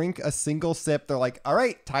drink a single sip, they're like, all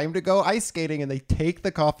right, time to go ice skating, and they take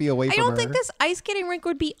the coffee away I from her. don't think this ice skating rink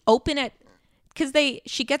would be open at because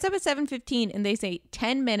she gets up at 7:15 and they say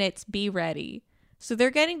 10 minutes, be ready. So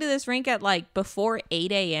they're getting to this rink at like before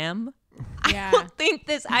 8 a.m. Yeah. I don't think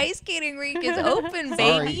this ice skating rink is open,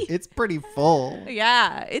 Sorry, baby. it's pretty full.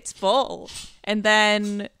 Yeah, it's full. And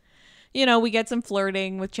then, we get some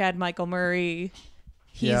flirting with Chad Michael Murray.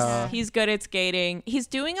 He's good at skating. He's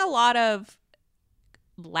doing a lot of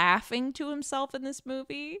laughing to himself in this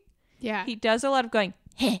movie. Yeah. He does a lot of going,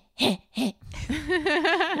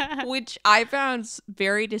 which I found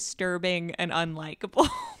very disturbing and unlikable.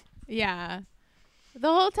 Yeah. The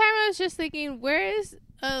whole time I was just thinking, where is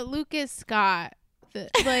Lucas Scott?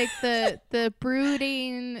 The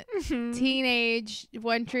brooding teenage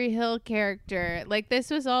One Tree Hill character. Like this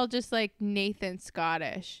was all just like Nathan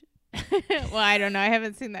Scottish. Well, I don't know. I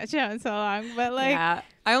haven't seen that show in so long, but like Yeah.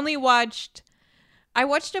 I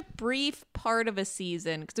watched a brief part of a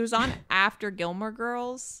season because it was on after Gilmore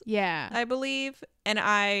Girls, yeah. I believe. And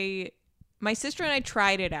my sister and I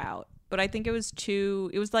tried it out, but I think it was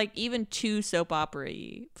like even too soap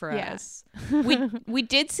opera-y for Yeah. us. We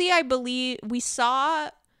did see, I believe, we saw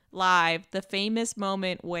live the famous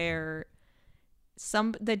moment where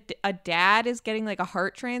a dad is getting like a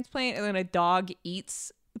heart transplant and then a dog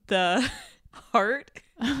eats the heart.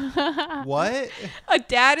 What? A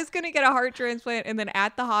dad is going to get a heart transplant and then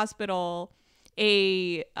at the hospital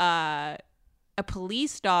a a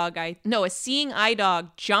police dog, a seeing eye dog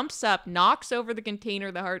jumps up, knocks over the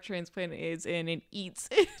container the heart transplant is in, and eats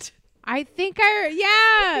it. I think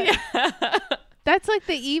yeah. That's like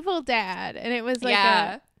the evil dad, and it was like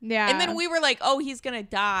Yeah. yeah. And then we were like, oh, he's gonna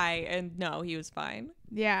die, and no, he was fine.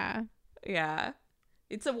 yeah. Yeah.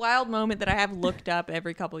 It's a wild moment that I have looked up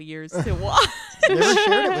every couple years to watch. Never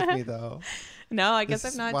shared it with me though. No, I guess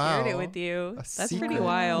This- I've not shared it wow. with you. A That's pretty secret.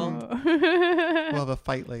 wild. We'll have a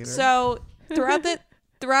fight later. So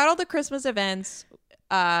throughout all the Christmas events,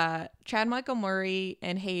 Chad Michael Murray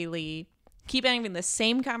and Haley keep having the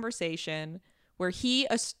same conversation where he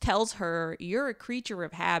tells her, "You're a creature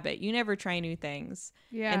of habit. You never try new things."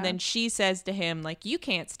 Yeah. And then she says to him, like, "You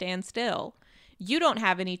can't stand still. You don't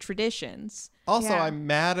have any traditions." also, Yeah. I'm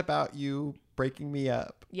mad about you breaking me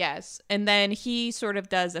up. Yes. And then he sort of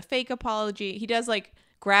does a fake apology. He does like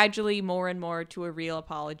gradually more and more to a real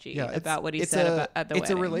apology Yeah, about what he said about at the it's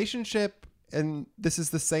wedding. a relationship, and this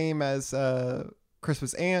is the same as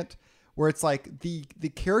Christmas Aunt, where it's like the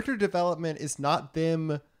character development is not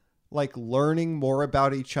them like learning more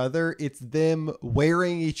about each other. It's them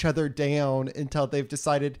wearing each other down until they've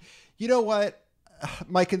decided, you know what,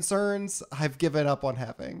 my concerns I've given up on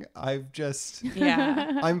having. I've just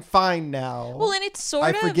Yeah. I'm fine now. Well, and it's sort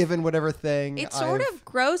I've of forgiven whatever thing. it's sort I've- of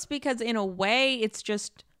gross because in a way it's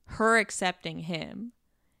just her accepting him.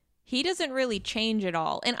 He doesn't really change at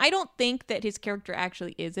all. And I don't think that his character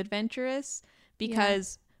actually is adventurous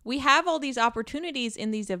because we have all these opportunities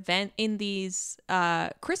in these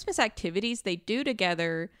Christmas activities they do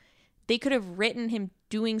together. They could have written him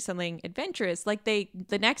doing something adventurous. Like the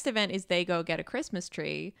next event is they go get a Christmas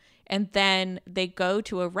tree and then they go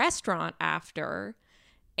to a restaurant after,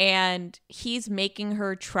 and he's making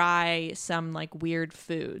her try some like weird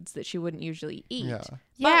foods that she wouldn't usually eat. Yeah.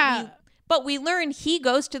 Yeah. But we learn he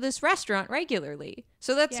goes to this restaurant regularly.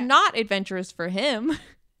 So that's Yeah. not adventurous for him.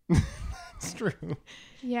 It's true.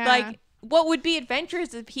 Yeah. Like, what would be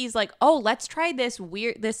adventurous if he's like, oh, let's try this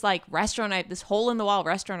like restaurant, this hole in the wall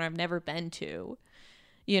restaurant I've never been to,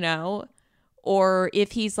 you know? Or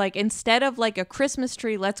if he's like, instead of like a Christmas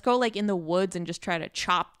tree, let's go like in the woods and just try to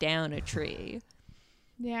chop down a tree.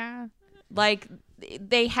 yeah. Like,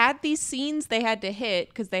 they had these scenes they had to hit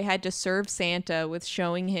because they had to serve Santa with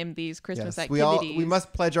showing him these Christmas Yes, activities. we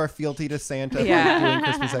must pledge our fealty to Santa Yeah. for doing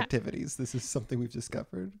Christmas activities. This is something we've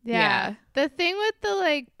discovered. Yeah. Yeah. The thing with the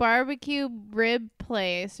like barbecue rib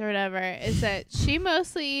place or whatever is that she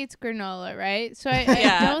mostly eats granola, right? So I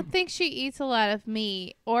Yeah. don't think she eats a lot of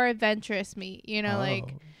meat or adventurous meat, you know, like.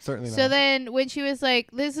 Oh, certainly So not. then when she was like,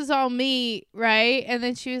 "This is all meat," right? And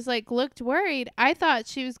then she was like, looked worried. I thought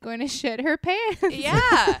she was going to shit her pants.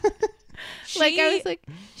 Yeah. Like I was like,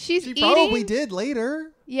 she's She eating. probably did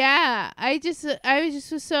later. Yeah, I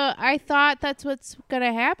thought that's what's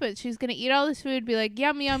gonna happen. She's gonna eat all this food, be like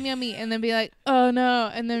yum yum yummy, and then be like, oh no,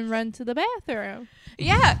 and then run to the bathroom.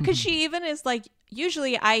 Yeah, because she even is like,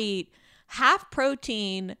 usually I eat half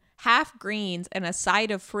protein, half greens, and a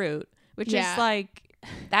side of fruit, which Yeah. is like,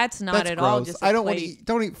 that's not That's at gross. all just a I don't want to plate. eat.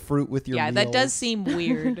 Don't eat fruit with your Yeah, meals. that does seem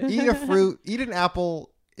weird. Eat a fruit. Eat an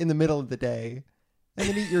apple in the middle of the day, and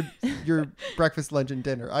then eat your breakfast, lunch, and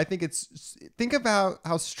dinner. I think think about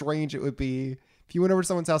how strange it would be if you went over to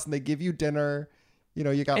someone's house and they give you dinner. You know,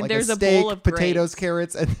 you got And like there's a a steak, bowl of potatoes, grapes.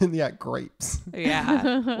 carrots, and then grapes.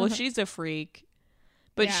 Yeah. Well, she's a freak.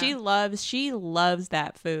 But Yeah. she loves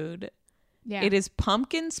that food. Yeah, It is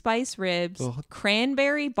pumpkin spice ribs, Ugh.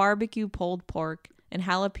 cranberry barbecue pulled pork, and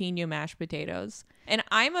jalapeno mashed potatoes. And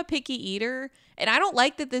I'm a picky eater, and I don't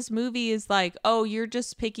like that this movie is like, oh, you're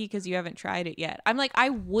just picky because you haven't tried it yet. I'm like, I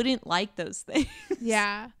wouldn't like those things.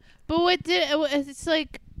 yeah. But it's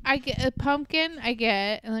like I get a pumpkin, I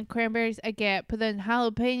get, and then cranberries, I get, but then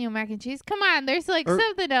jalapeno mac and cheese. Come on, there's like Or-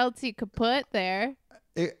 something else you could put there.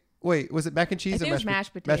 Wait, was it mac and cheese I or think it was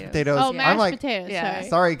mashed Mashed potatoes. potatoes. Oh, Yeah. mashed I'm like, potatoes. Yeah. Sorry.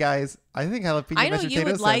 sorry guys. I think jalapeno I know mashed you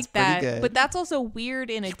potatoes would like sounds pretty that, good. but that's also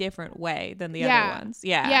weird in a different way than the Yeah. other ones.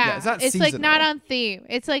 Yeah. Yeah, it's not like not seasonal. on theme.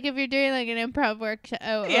 It's like if you're doing like an improv workshop,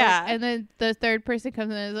 Yeah. and then the third person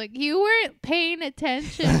comes in and is like, "You weren't paying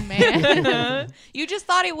attention, man." You just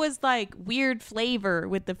thought it was like weird flavor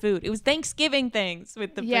with the food. It was Thanksgiving things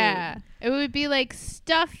with the Yeah, food. it would be like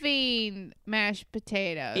stuffing mashed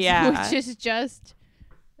potatoes. Yeah. which is just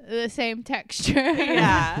the same texture.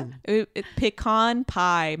 Yeah. Pecan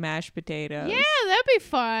pie mashed potatoes. Yeah, that'd be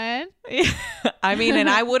fun. I mean, and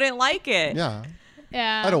I wouldn't like it. Yeah,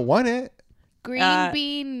 Yeah, I don't want it. green Uh,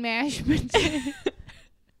 bean mashed potatoes.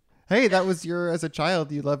 Hey, that was as a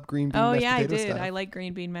child, you loved green bean Oh mashed yeah, I potato did. stuff. I like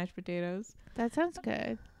green bean mashed potatoes. That sounds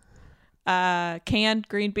good. Canned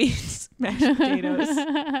green beans mashed potatoes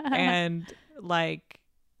and like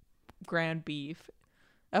ground beef.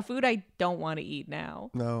 A food I don't want to eat now.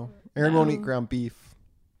 No. Erin won't No. eat ground beef.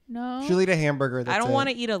 No. She'll eat a hamburger. That's I don't it. want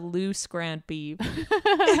to eat a loose ground beef.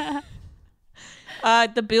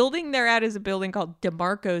 The building they're at is a building called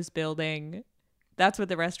DeMarco's Building. That's what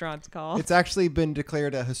the restaurant's called. It's actually been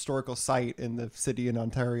declared a historical site in the city in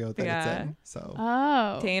Ontario that Yeah. it's in. So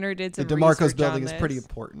Oh. Tanner did the some DeMarco's research building on is this. pretty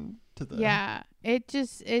important to the. Yeah. It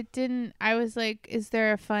didn't. I was like, is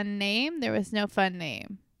there a fun name? There was no fun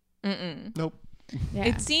name. Mm-mm. Nope. Yeah.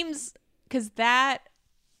 It seems because that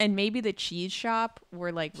and maybe the cheese shop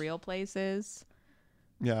were like real places.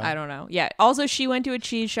 Yeah. I don't know. Yeah. Also, she went to a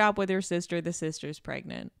cheese shop with her sister. The sister's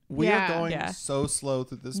pregnant. We Yeah. are going Yeah. so slow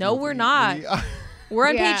through this. No, movie. we're not. We're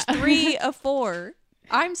on Yeah. page 3 of 4.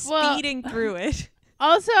 I'm Well- speeding through it.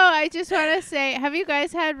 Also, I just want to say, have you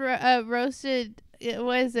guys had roasted?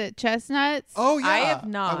 What is it? Chestnuts? Oh yeah. I have I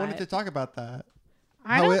not. wanted to talk about that.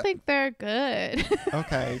 I how don't it- think they're good.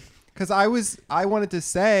 Okay. Because I wanted to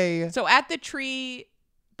say. So at the tree,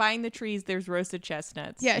 buying the trees, there's roasted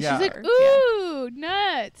chestnuts. Yeah, Yeah. she's like, ooh,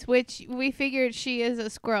 nuts. Which we figured she is a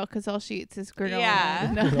squirrel because all she eats is granola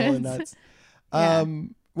Yeah. nuts. Granola nuts. Yeah.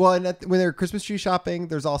 Well, and when they're Christmas tree shopping,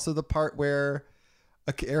 there's also the part where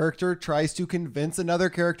a character tries to convince another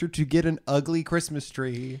character to get an ugly Christmas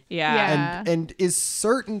tree, Yeah. Yeah. and is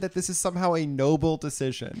certain that this is somehow a noble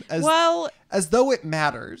decision, as though it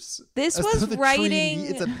matters. This As was though the tree writing-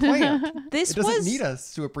 it's a plant. this It doesn't was need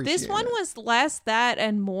us to appreciate. this one it. was less that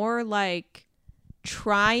and more like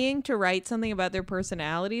trying to write something about their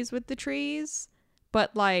personalities with the trees,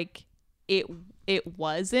 but like it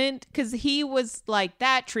wasn't, because he was like,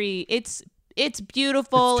 that tree, it's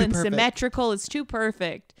beautiful It's too and perfect. symmetrical, it's too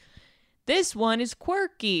perfect. This one is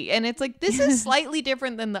quirky, and it's like, this is slightly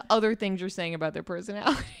different than the other things you're saying about their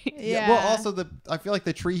personality. Yeah. Well, also I feel like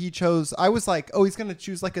the tree he chose, I was like, oh, he's gonna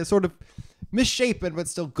choose like a sort of misshapen but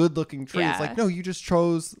still good looking tree. It's Yeah. like, no, you just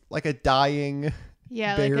chose like a dying.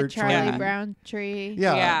 Yeah, like a Bare Charlie tree. Brown tree.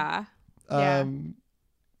 Yeah. Yeah. Yeah.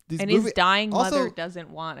 These And movie- his dying mother also, doesn't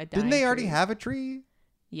want a dying didn't they already tree. have a tree?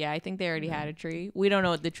 Yeah, I think they already had a tree. We don't know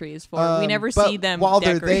what the tree is for. We never but see them while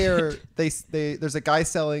decorate. they're there. There's a guy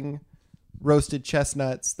selling roasted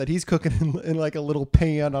chestnuts that he's cooking in like a little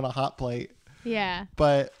pan on a hot plate. Yeah.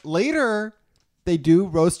 But later, they do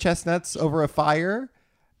roast chestnuts over a fire.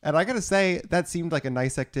 And I gotta say, that seemed like a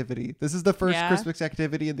nice activity. This is the first Yeah. Christmas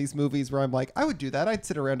activity in these movies where I'm like, I would do that. I'd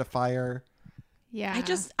sit around a fire. Yeah.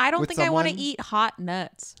 I don't With think I want to someone? eat hot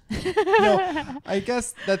nuts. No, I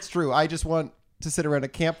guess that's true. I just want to sit around a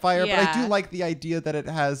campfire. But I Yeah. do like the idea that it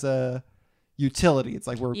has a utility. It's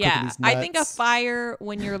like we're cooking Yeah, these nuts. I think a fire,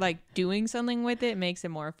 when you're like doing something with it, makes it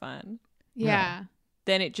more fun Yeah.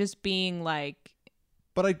 than it just being like,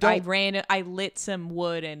 But I don't. I lit some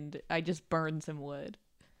wood and I just burned some wood.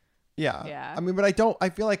 Yeah. Yeah. I mean, but I don't. I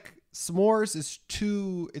feel like s'mores is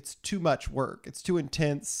it's too much work. It's too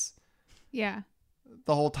intense. Yeah.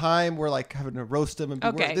 The whole time we're like having to roast them and be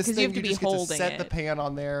Okay, this 'cause you thing have to be just get to holding set the it. pan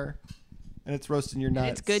on there and it's roasting your nuts.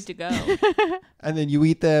 And it's good to go. And then you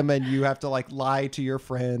eat them and you have to like lie to your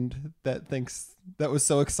friend that was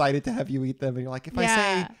so excited to have you eat them, and you're like, if I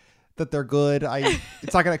Yeah. say that they're good,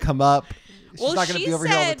 it's not gonna come up. She's Well, not gonna she be over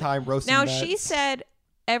here all the said- time roasting Now, nuts. she said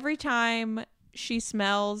every time she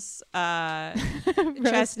smells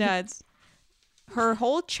chestnuts, her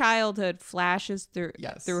whole childhood flashes through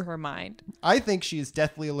Yes. her mind. I think she is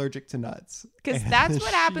deathly allergic to nuts. Because And that's what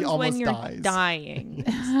she happens when almost you're dies. dying.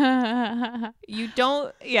 You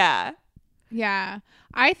don't, yeah. Yeah.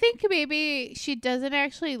 I think maybe she doesn't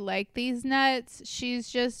actually like these nuts. She's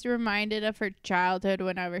just reminded of her childhood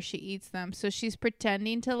whenever she eats them. So she's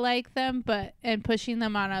pretending to like them and pushing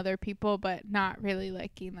them on other people, but not really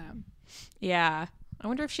liking them. Yeah. I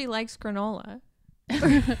wonder if she likes granola.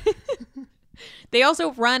 They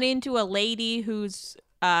also run into a lady who's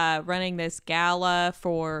running this gala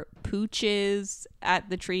for pooches at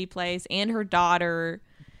the tree place, and her daughter,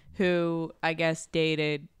 who I guess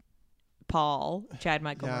dated Paul, Chad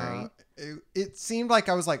Michael Murray. It seemed like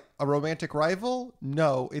I was like a romantic rival.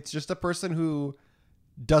 No, it's just a person who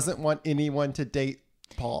doesn't want anyone to date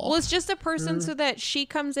Paul. Well, it's just a person so that she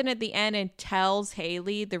comes in at the end and tells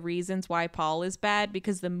Haley the reasons why Paul is bad,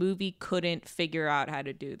 because the movie couldn't figure out how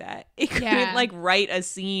to do that. It couldn't Yeah. like write a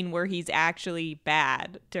scene where he's actually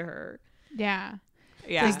bad to her. Yeah.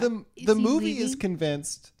 Yeah. Because the Is he movie is leaving?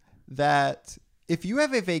 convinced that if you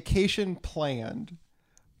have a vacation planned,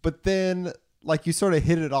 but then like you sort of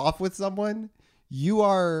hit it off with someone, you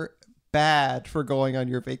are bad for going on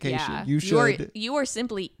your vacation. Yeah. You should. You are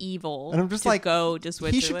simply evil. And I'm just to like, go to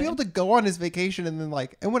Switzerland. He should be able to go on his vacation and then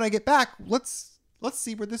like, and when I get back, let's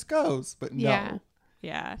see where this goes. But no, Yeah.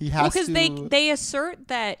 Yeah. He has because to- they assert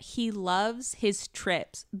that he loves his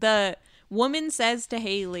trips. The woman says to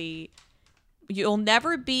Haley, "You'll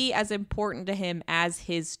never be as important to him as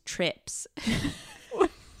his trips."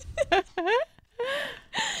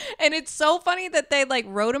 And it's so funny that they like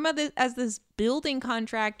wrote him as this building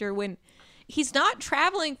contractor when he's not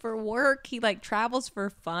traveling for work. He like travels for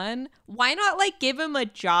fun. Why not like give him a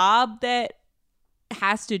job that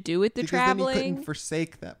has to do with the Because then he traveling? couldn't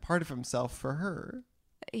forsake that part of himself for her.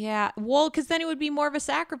 Yeah. Well, because then it would be more of a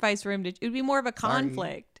sacrifice for him. It would be more of a Sorry.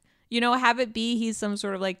 conflict. You know, have it be he's some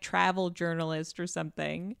sort of like travel journalist or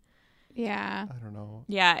something. Yeah. I don't know.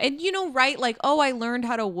 Yeah. And you know, right? Like, oh, I learned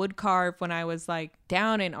how to wood carve when I was like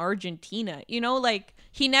down in Argentina. You know, like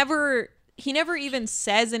he never even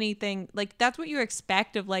says anything. Like that's what you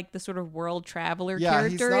expect of like the sort of world traveler Yeah,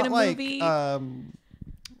 he's character not in a like movie.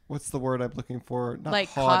 what's the word I'm looking for? Not Like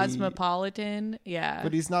haughty, cosmopolitan. Yeah.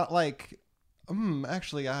 but he's not like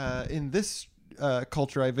actually in this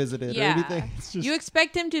culture I visited or Yeah. anything. It's just You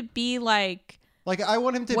expect him to be like, I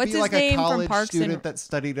want him to What's be his like a name from college Parks and- student that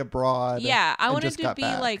studied abroad. yeah, I and want him just to got be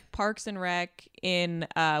back. like Parks and Rec in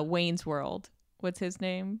Wayne's World. What's his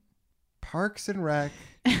name? Parks and Rec.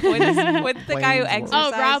 What's the guy who Wayne's World. Oh,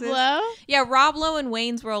 exercises? Rob Lowe? Yeah, Rob Lowe in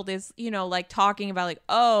Wayne's World is, you know, like talking about like,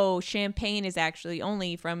 oh, champagne is actually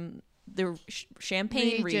only from the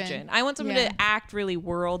Champagne region. I want someone Yeah. to act really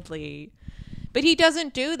worldly. But he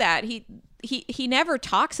doesn't do that. He never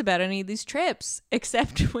talks about any of these trips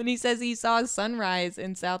except when he says he saw a sunrise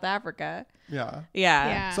in South Africa. Yeah. Yeah.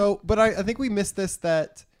 Yeah. So, but I think we missed this,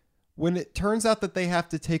 that when it turns out that they have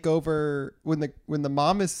to take over when the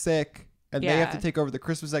mom is sick and they have Yeah. to take over the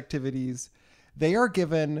Christmas activities, they are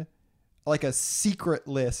given like a secret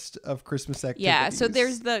list of Christmas activities. Yeah, so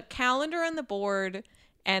there's the calendar on the board,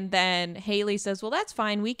 and then Haley says, well, that's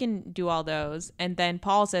fine. We can do all those. And then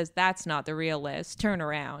Paul says, that's not the real list. Turn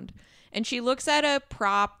around. And she looks at a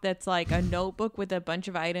prop that's like a notebook with a bunch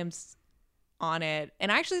of items on it.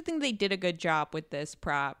 And I actually think they did a good job with this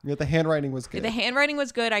prop. Yeah, the handwriting was good. The handwriting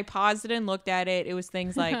was good. I paused it and looked at it. It was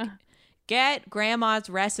things like, get grandma's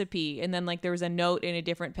recipe. And then like there was a note in a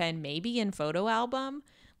different pen, maybe in photo album.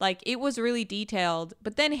 Like it was really detailed.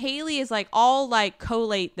 But then Haley is like, all like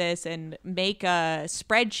collate this and make a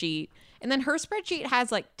spreadsheet. And then her spreadsheet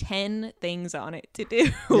has like 10 things on it to do.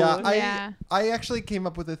 Yeah, Yeah. I actually came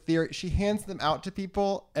up with a theory. She hands them out to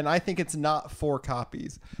people, and I think it's not 4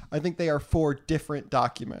 copies. I think they are 4 different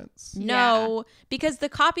documents. No, because the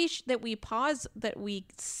copy that we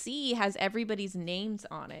see has everybody's names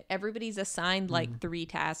on it. Everybody's assigned like 3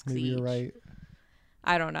 tasks Maybe each. you're right.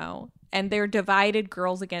 I don't know. And they're divided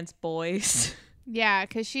girls against boys. Yeah,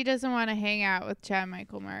 because she doesn't want to hang out with Chad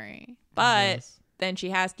Michael Murray. But Yes. then she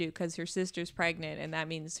has to because her sister's pregnant, and that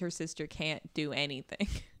means her sister can't do anything.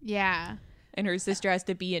 Yeah. And her sister has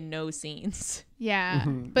to be in no scenes. Yeah.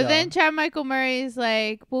 Mhm, But yeah. then Chad Michael Murray is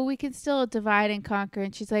like, well, we can still divide and conquer.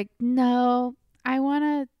 And she's like, no, I want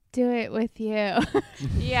to do it with you.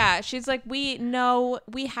 Yeah, she's like, we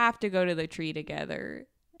have to go to the tree together.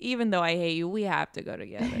 Even though I hate you, we have to go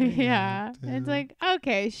together. yeah. dude. It's like,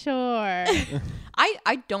 okay, sure.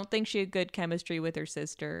 I don't think she had good chemistry with her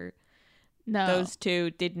sister. No. Those two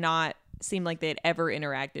did not seem like they had ever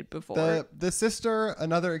interacted before. The sister,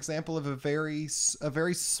 another example of a very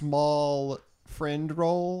small friend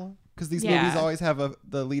role, because these Yeah. movies always have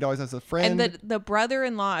the lead always has a friend. And the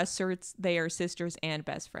brother-in-law asserts they are sisters and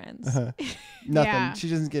best friends. Nothing. Yeah. She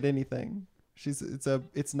doesn't get anything.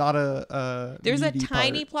 It's not a There's a meaty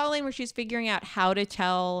tiny part. plot line where she's figuring out how to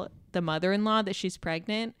tell the mother-in-law that she's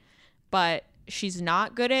pregnant, but she's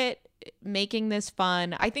not good at making this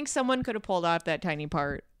fun. I think someone could have pulled off that tiny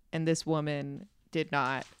part, and this woman did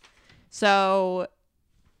not. So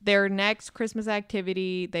their next Christmas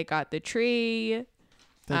activity, they got the tree.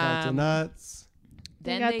 They got the nuts.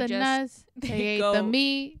 They Then got they the just nuts. They ate the go-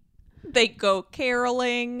 meat. they go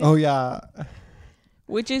caroling. Oh yeah.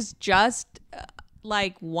 Which is just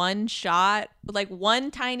like one shot, like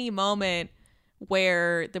one tiny moment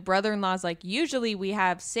where the brother-in-law's like, usually we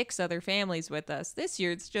have 6 other families with us. This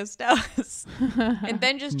year it's just us. And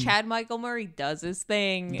then just Chad Michael Murray does his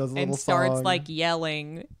thing Does a and little starts song. like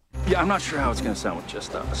yelling. Yeah, I'm not sure how it's gonna sound with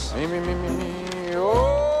just us. Me, me, me, me, me.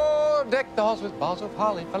 Oh, deck the halls with balls of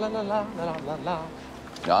holly. La la la la la la la.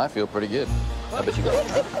 Yeah, I feel pretty good. I bet you do.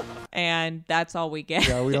 And that's all we get.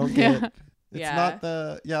 Yeah, we don't get. It's Yeah. not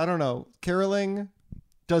I don't know. Caroling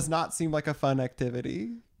does not seem like a fun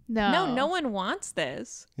activity. No. No one wants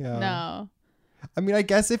this. Yeah. No. I mean, I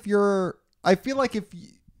guess I feel like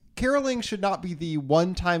caroling should not be the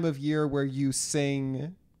one time of year where you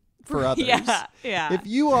sing for others. Yeah, yeah. If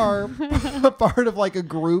you are a part of like a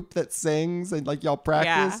group that sings and like y'all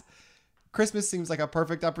practice, Christmas seems like a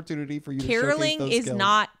perfect opportunity for you to showcase Caroling those is skills.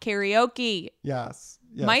 not karaoke. Yes.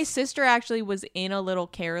 My sister actually was in a little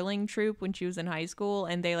caroling troupe when she was in high school,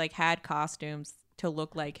 and they like had costumes to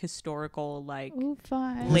look like historical, like Ooh,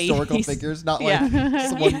 fun. historical ladies. figures, not Yeah.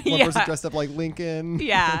 like one Yeah. person dressed up like Lincoln.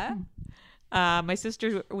 Yeah. My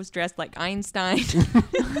sister was dressed like Einstein.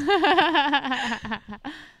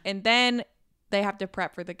 And then they have to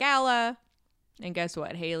prep for the gala. And guess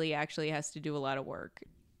what? Haley actually has to do a lot of work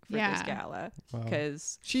for this gala.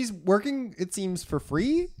 Because, She's working, it seems, for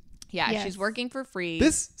free. Yes. she's working for free.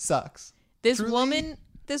 This sucks. This Truly?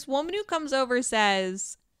 woman who comes over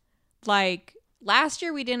says, like, last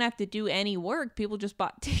year we didn't have to do any work. People just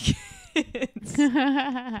bought tickets.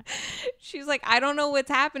 She's like, I don't know what's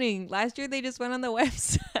happening. Last year they just went on the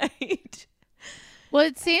website. Well,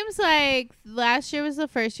 it seems like last year was the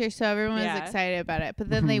first year, so everyone was Yeah. excited about it. But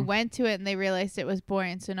then they went to it and they realized it was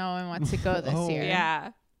boring, so no one wants to go this Oh. year.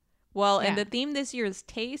 Yeah. Well, Yeah. and the theme this year is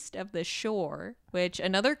Taste of the Shore, which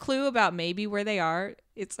another clue about maybe where they are.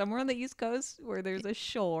 It's somewhere on the East Coast where there's a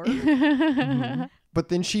shore. But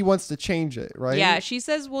then she wants to change it, right? Yeah, she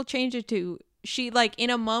says we'll change it to she like in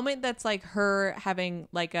a moment that's like her having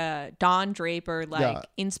like a Don Draper like Yeah.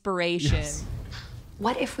 inspiration. Yes.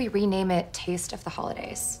 What if we rename it Taste of the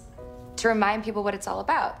Holidays? To remind people what it's all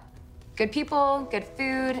about. Good people, good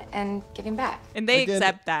food, and giving back. And they Again-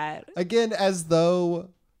 accept that. Again, as though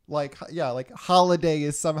like holiday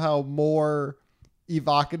is somehow more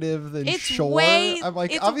evocative than It's shore. way- I'm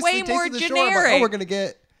like, it's obviously way Taste more of the Shore. I'm like, oh, generic. we're gonna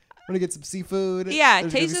get some seafood. Yeah,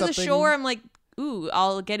 There's gonna be Taste of the something- Shore, I'm like, ooh,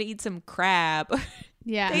 I'll get to eat some crab.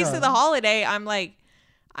 Yeah. Taste of the Holiday, I'm like,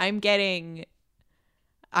 I'm getting,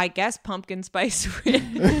 I guess, pumpkin spice ribs.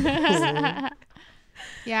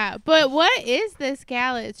 Yeah. But what is this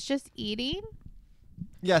gala? It's just eating?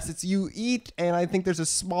 Yes, it's you eat, and I think there's a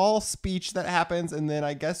small speech that happens, and then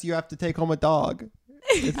I guess you have to take home a dog.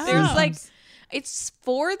 There's like, it's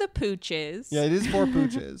for the pooches. Yeah, it is for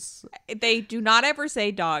pooches. They do not ever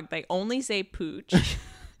say dog. They only say pooch.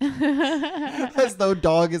 As though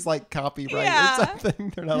dog is like copyright Yeah. or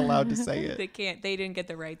something. They're not allowed to say it. They can't. They didn't get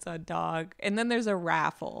the rights on dog. And then there's a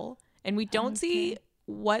raffle, and we don't see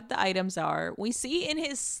what the items are. We see in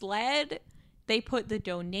his sled they put the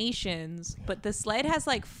donations, but the sled has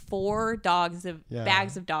like 4 bags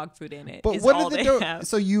of dog food in it. But is what all did they the have.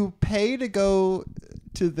 so you pay to go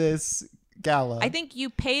to this gala? I think you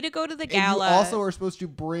pay to go to the and gala. you also are supposed to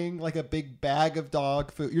bring like a big bag of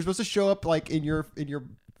dog food. You're supposed to show up like in your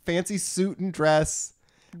fancy suit and dress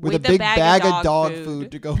with a big bag of dog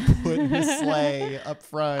food to go put in a sleigh up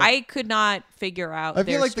front. I could not figure out. I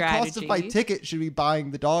their feel like strategy. the cost of my ticket should be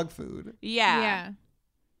buying the dog food, Yeah.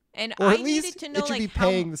 And or I at least needed to know it should like be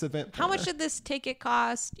paying this event. how much for. did this ticket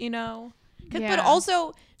cost, you know? But Yeah.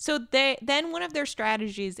 also, so then one of their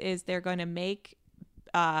strategies is they're going to make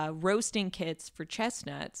roasting kits for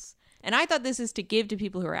chestnuts. And I thought this is to give to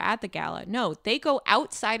people who are at the gala. No, they go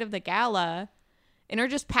outside of the gala and are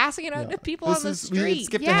just passing it out to people This on the is- We had street.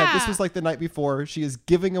 skipped ahead. This Yeah. was like the night before. She is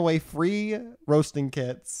giving away free roasting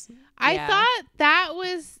kits. I Yeah. thought that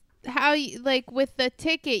was how you like with the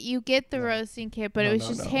ticket you get the roasting kit, but No, it was no,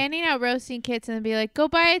 just no. handing out roasting kits and be like, go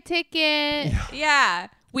buy a ticket. Yeah.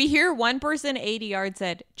 We hear one person 80 yards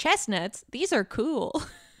said, chestnuts, these are cool.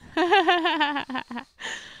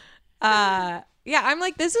 Yeah, I'm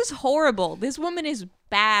like, this is horrible. This woman is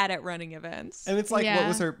bad at running events. And it's like, what Yeah.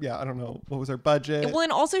 was her? Yeah, I don't know. What was her budget? Well,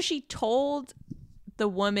 and also she told the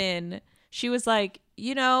woman, she was like,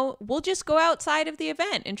 you know, we'll just go outside of the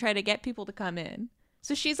event and try to get people to come in.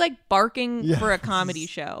 So she's like barking Yes. for a comedy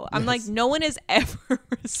show. I'm like, Yes. no one has ever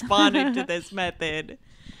responded to this method.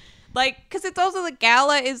 Like, because it's also the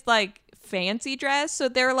gala is like fancy dress. So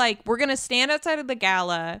they're like, we're going to stand outside of the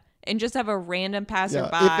gala and just have a random passerby.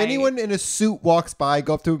 Yeah. If anyone in a suit walks by,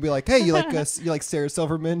 go up to him and be like, "Hey, you like us? You like Sarah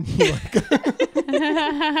Silverman? You like?"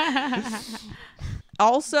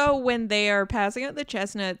 Also, when they are passing out the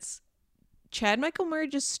chestnuts, Chad Michael Murray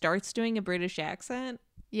just starts doing a British accent.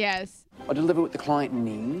 Yes. I deliver what the client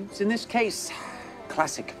needs. In this case,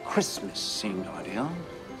 classic Christmas seemed ideal.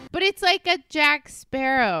 But it's like a Jack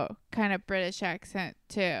Sparrow kind of British accent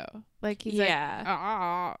too. Like he's Yeah. like,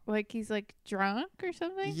 ah, like he's like drunk or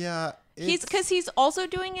something. Yeah, He's because he's also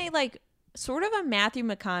doing a like sort of a Matthew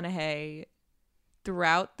McConaughey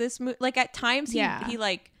throughout this movie. Like at times Yeah. he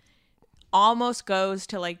like almost goes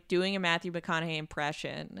to like doing a Matthew McConaughey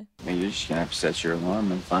impression. Maybe you're just gonna have to set your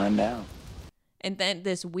alarm and find out. And then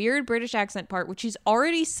this weird British accent part, which he's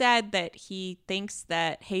already said that he thinks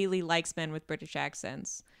that Haley likes men with British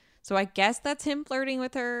accents. So I guess that's him flirting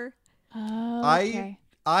with her. Oh,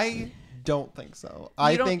 I don't think so.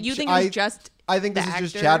 You think it was just I think the this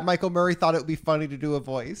is just actor? Chad Michael Murray thought it would be funny to do a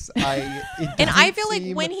voice. And I feel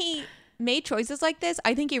like when he made choices like this,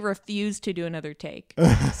 I think he refused to do another take.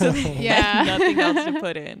 So they had nothing else to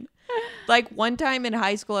put in. Like one time in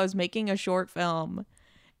high school, I was making a short film,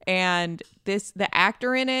 and the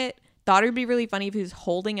actor in it thought it would be really funny if he was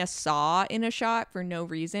holding a saw in a shot for no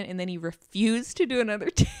reason, and then he refused to do another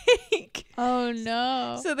take. Oh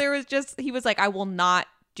no. So he was like, I will not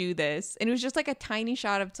do this. And it was just like a tiny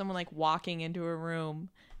shot of someone like walking into a room.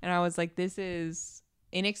 And I was like, this is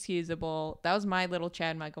inexcusable. That was my little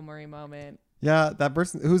Chad Michael Murray moment. Yeah, that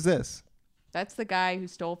person. Who's this? That's the guy who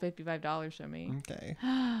stole $55 from me. Okay.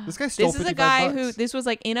 This guy stole $55. This is a guy who, this was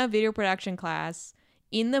like in a video production class.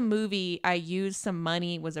 In the movie, I used some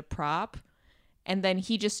money, was a prop. And then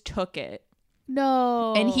he just took it.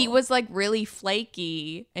 No. And he was like really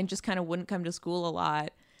flaky and just kind of wouldn't come to school a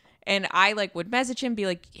lot. And I like would message him, be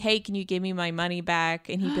like, hey, can you give me my money back?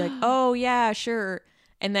 And he'd be like, oh, yeah, sure.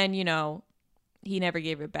 And then, he never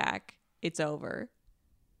gave it back. It's over.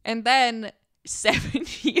 And then 7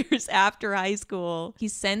 years after high school, he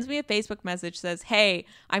sends me a Facebook message, says, hey,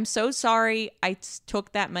 I'm so sorry I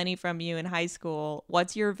took that money from you in high school.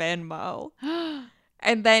 What's your Venmo?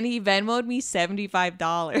 And then he Venmo'd me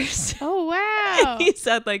 $75. Oh, wow. He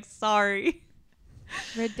said, like, sorry.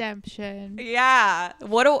 Redemption. Yeah.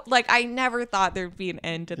 I never thought there'd be an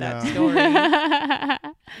end to that story.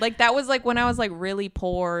 Like, that was like when I was like really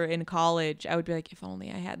poor in college. I would be like, if only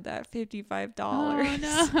I had that $55. Oh,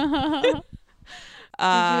 no. Did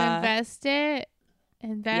you invest it?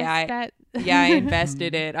 That? Yeah, I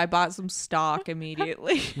invested it. I bought some stock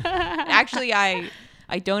immediately. Actually, I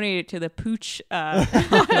donated to the Pooch so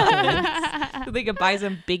they could buy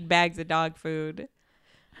some big bags of dog food.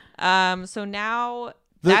 So now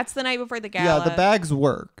that's the night before the gala. Yeah, the bags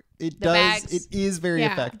work. It bags- It is very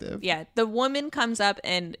effective. Yeah, the woman comes up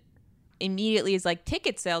and immediately is like,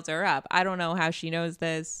 ticket sales are up. I don't know how she knows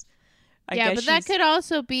this. I guess but that could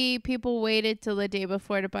also be people waited till the day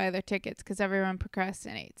before to buy their tickets because everyone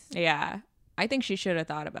procrastinates. Yeah, I think she should have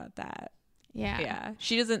thought about that. Yeah.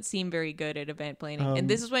 She doesn't seem very good at event planning. And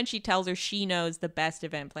this is when she tells her she knows the best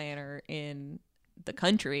event planner in the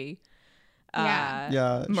country.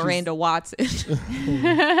 Miranda Watson.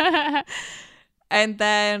 And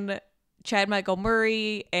then Chad Michael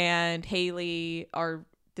Murray and Haley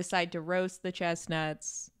decide to roast the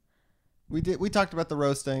chestnuts. We talked about the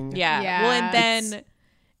roasting. Yeah. Well, and then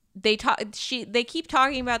they keep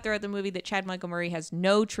talking about throughout the movie that Chad Michael Murray has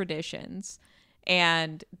no traditions.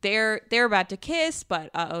 And they're about to kiss,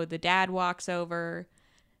 but the dad walks over.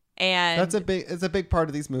 And it's a big part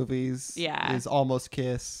of these movies. Yeah. Is almost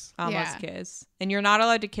kiss. Kiss. And you're not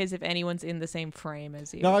allowed to kiss if anyone's in the same frame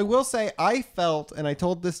as you. Now, I will say I felt, and I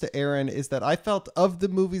told this to Aaron, is that I felt of the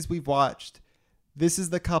movies we've watched, this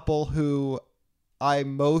is the couple who I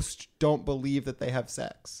most don't believe that they have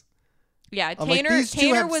sex. Yeah,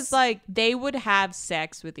 Tanner was like, they would have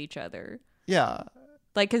sex with each other. Yeah.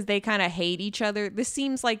 Like, because they kind of hate each other. This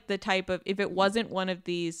seems like the type of, if it wasn't one of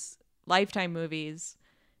these Lifetime movies,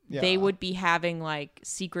 they would be having like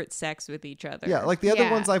secret sex with each other. Yeah, like the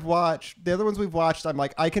other ones we've watched, I'm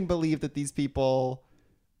like, I can believe that these people,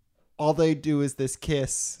 all they do is this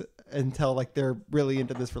kiss until like they're really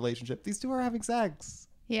into this relationship. These two are having sex.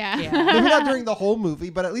 Yeah. Maybe not during the whole movie,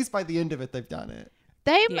 but at least by the end of it, they've done it.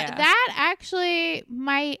 That actually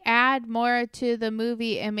might add more to the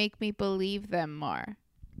movie and make me believe them more.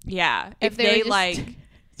 Yeah. If they just, like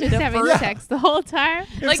just having sex the whole time.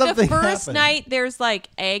 Like the first night, there's like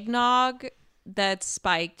eggnog that's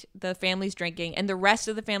spiked, the family's drinking, and the rest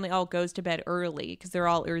of the family all goes to bed early because they're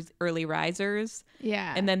all early risers.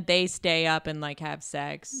 Yeah. And then they stay up and like have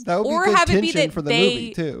sex. That would or be good have tension it be that for the they,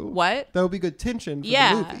 movie too. What? That would be good tension for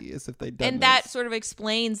the movie is if they'd done and this. that sort of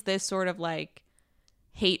explains this sort of like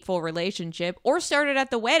hateful relationship, or started at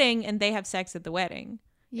the wedding and they have sex at the wedding.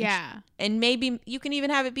 Yeah. And maybe you can even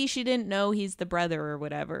have it be she didn't know he's the brother or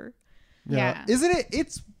whatever. Yeah. Isn't it?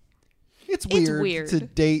 It's weird to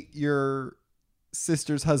date your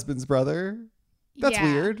sister's husband's brother. That's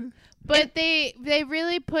weird. But they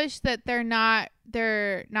really push that they're not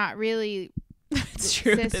really It's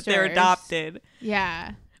true sisters. that they're adopted.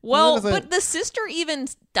 Yeah. Well, but the sister even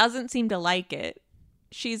doesn't seem to like it.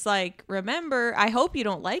 She's like, remember, I hope you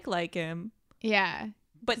don't like him. Yeah.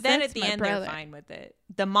 But then at the end, they're fine with it.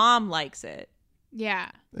 The mom likes it. Yeah.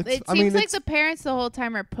 It seems like the parents the whole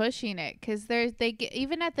time are pushing it because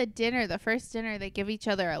even at the first dinner, they give each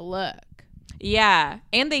other a look. Yeah.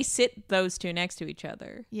 And they sit those two next to each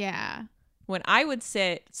other. Yeah. When I would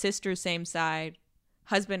sit sisters same side,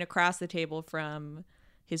 husband across the table from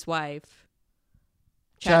his wife.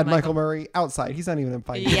 Chad Michael Murray outside. He's not even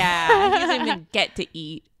invited. Yeah, he doesn't even get to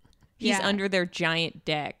eat. He's Yeah. under their giant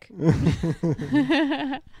deck.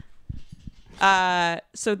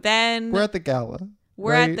 So then We're at the gala.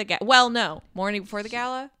 we're right? at the gala. Well, no, morning before the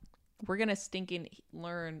gala, we're gonna stinking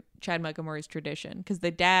learn Chad Michael Murray's tradition because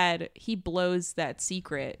the dad he blows that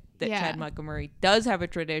secret that Yeah. Chad Michael Murray does have a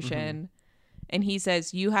tradition, and he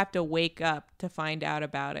says you have to wake up to find out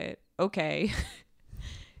about it. Okay.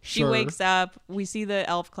 She Sure. wakes up. We see the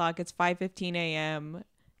elf clock. It's 5:15 a.m.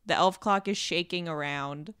 The elf clock is shaking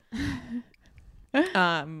around.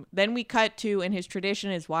 Then we cut to, and his tradition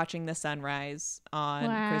is watching the sunrise on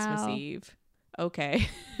Christmas Wow. Eve. Okay.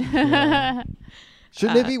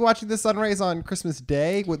 Shouldn't it be watching the sunrise on Christmas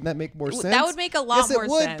Day? Wouldn't that make more sense? That would make a lot yes, more it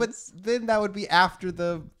would, sense. but then that would be after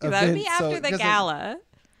the event. That would be so after it the doesn't- gala.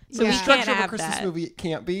 So The we Yeah. can't structure of a have Christmas that. movie, it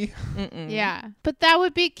can't be. Yeah. But that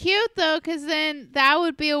would be cute though, because then that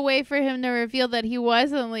would be a way for him to reveal that he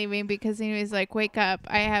wasn't leaving because he was like, wake up,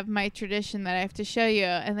 I have my tradition that I have to show you.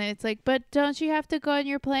 And then it's like, but don't you have to go on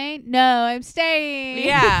your plane? No, I'm staying.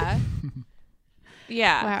 Yeah.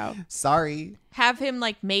 Yeah. Wow. Sorry. Have him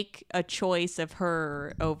like make a choice of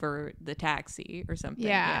her over the taxi or something.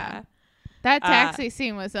 Yeah. That taxi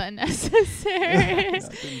scene was unnecessary. Yeah, it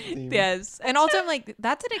didn't seem- Yes. And also I'm like,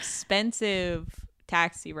 that's an expensive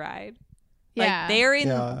taxi ride. Yeah. Like they're in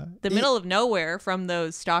Yeah. the middle of nowhere from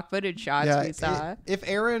those stock footage shots Yeah, we saw. if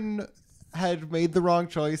Aaron had made the wrong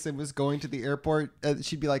choice and was going to the airport,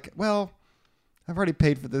 she'd be like, "Well, I've already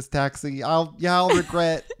paid for this taxi. I'll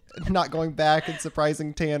regret not going back and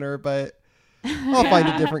surprising Tanner, but I'll find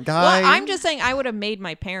a different guy." Well, I'm just saying I would have made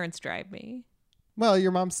my parents drive me. Well,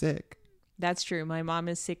 your mom's sick. That's true. My mom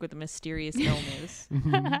is sick with a mysterious illness.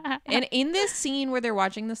 And in this scene where they're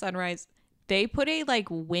watching the sunrise, they put a like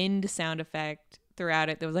wind sound effect throughout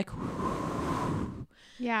it that was like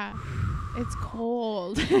Yeah. It's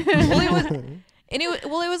cold. it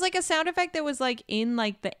was like a sound effect that was like in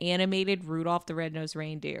like the animated Rudolph the Red-Nosed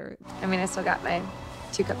Reindeer. I mean, I still got my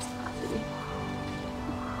 2 cups of coffee.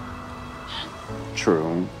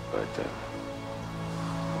 True, but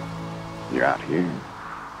you're out here.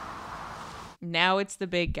 Now it's the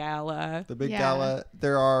big gala. The big Yeah. gala.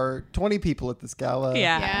 There are 20 people at this gala.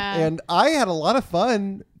 Yeah. Yeah. And I had a lot of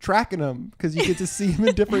fun tracking them because you get to see him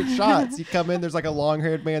in different shots. You come in, there's like a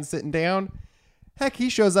long-haired man sitting down. Heck, he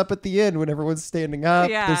shows up at the end when everyone's standing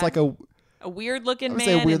up. Yeah. There's like a weird looking I would man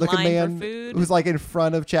say a weird in looking line man for food. who's like in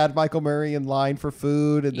front of Chad Michael Murray in line for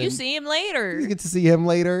food, and You then see him later you get to see him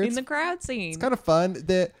later. in It's, the crowd scene. it's kind of fun.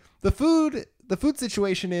 The food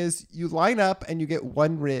situation is you line up and you get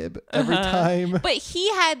one rib every time. But he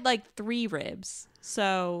had like 3 ribs.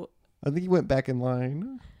 So, I think he went back in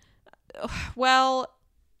line. well,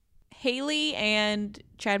 Haley and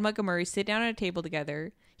Chad Michael Murray sit down at a table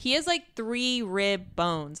together. He has like 3 rib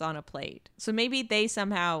bones on a plate. So maybe they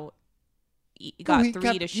somehow got he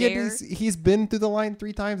 3 to yeah, share. he's been through the line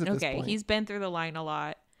 3 times at this Okay, point. he's been through the line a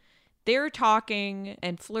lot. They're talking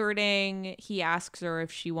and flirting. He asks her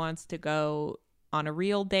if she wants to go on a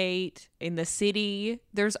real date in the city.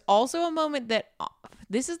 There's also a moment that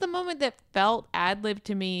this is the moment that felt ad-lib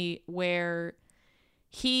to me where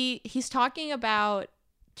he's talking about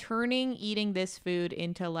turning eating this food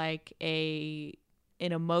into like an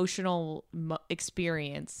emotional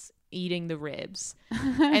experience, eating the ribs.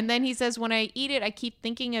 And then he says, when I eat it, I keep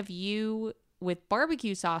thinking of you with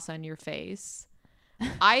barbecue sauce on your face.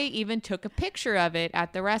 I even took a picture of it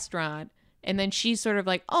at the restaurant. And then she's sort of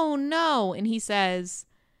like, oh no. And he says,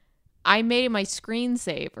 I made it my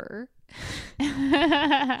screensaver.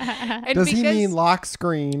 And Does he because- mean lock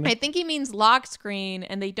screen? I think he means lock screen,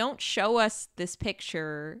 and they don't show us this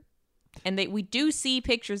picture. And we do see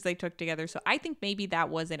pictures they took together. So I think maybe that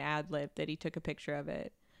was an ad lib that he took a picture of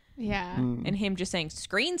it. Yeah. And him just saying,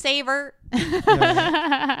 screensaver.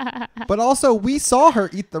 But also, we saw her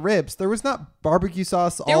eat the ribs. There was not barbecue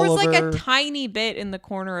sauce There all was over. like a tiny bit in the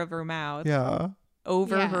corner of her mouth yeah.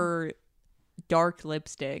 over Yeah. her dark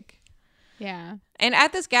lipstick. Yeah. And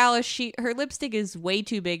at this gala, her lipstick is way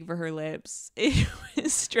too big for her lips. It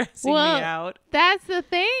was stressing Well, me out. That's the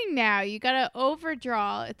thing now. You got to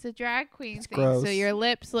overdraw. It's a drag queen thing. gross. So your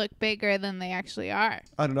lips look bigger than they actually are.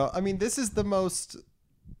 I don't know. I mean, this is the most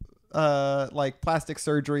like plastic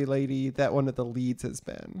surgery lady that one of the leads has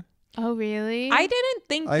been. Oh, really? I didn't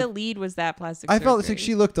think I- the lead was that plastic I felt surgery. like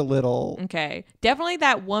she looked a little. Okay. Definitely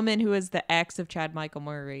that woman who is the ex of Chad Michael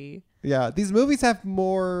Murray. Yeah, these movies have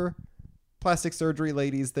more plastic surgery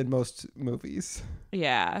ladies than most movies.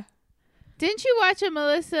 Yeah. Didn't you watch a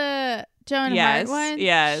Melissa Joan Yes. Hart one?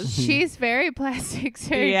 Yes. She's very plastic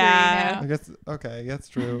surgery Yeah. I guess okay, that's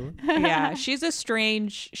true. Yeah. She's a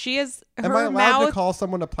strange. She is. Her Am I allowed mouth. to call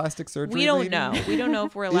someone a plastic surgery? We don't lady? know. We don't know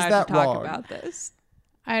if we're Is allowed that to talk wrong? about this.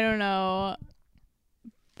 now. I don't know.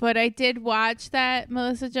 But I did watch that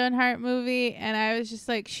Melissa Joan Hart movie, and I was just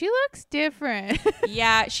like, she looks different.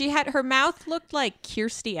 Yeah, her mouth looked like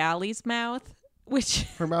Kirstie Alley's mouth, which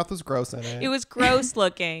Her mouth was gross in it. it was gross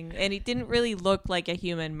looking, and it didn't really look like a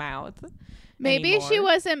human mouth. Maybe she anymore.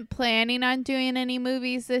 wasn't planning on doing any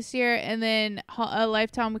movies this year, and then a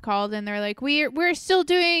Lifetime called, and they're like, we're still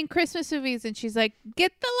doing Christmas movies, and she's like,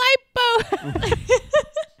 get the lipo.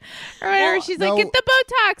 Or whatever. Well, She's no, like, get the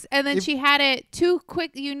Botox. And then if- she had it too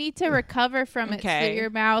quick. You need to recover from it so Okay. your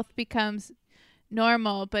mouth becomes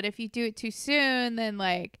normal. But if you do it too soon, then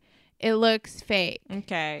like it looks fake.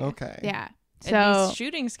 Okay. Okay. Yeah. And So these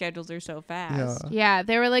shooting schedules are so fast. Yeah. yeah,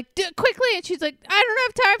 they were like, do it quickly. And she's like, I don't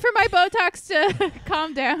have time for my Botox to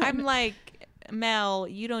calm down. I'm like, Mel,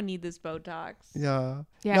 you don't need this Botox. Yeah.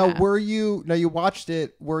 Yeah. Now, you watched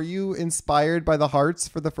it. Were you inspired by the hearts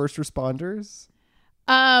for the first responders?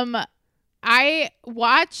 I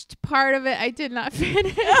watched part of it. I did not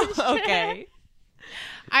finish. Okay.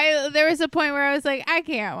 There was a point where I was like, I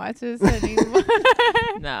can't watch this anymore.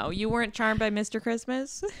 No, you weren't charmed by Mr.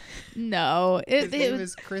 Christmas? No, His it name was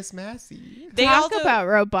is Chris Massey. They talk also about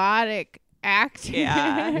robotic acting.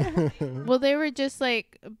 Yeah. Well, they were just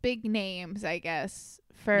like big names, I guess,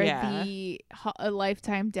 for Yeah. the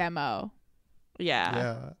Lifetime demo. Yeah.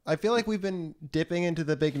 Yeah. I feel like we've been dipping into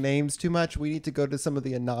the big names too much. We need to go to some of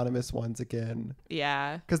the anonymous ones again.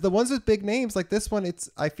 Yeah. Because the ones with big names like this one,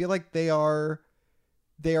 I feel like they are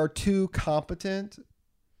too competent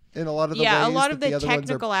in a lot of the ways. Yeah, a lot that of the other ones are-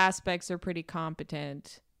 technical aspects are pretty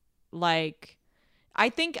competent. Like, I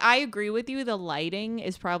think I agree with you. The lighting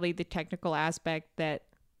is probably the technical aspect that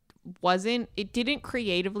it didn't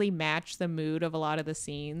creatively match the mood of a lot of the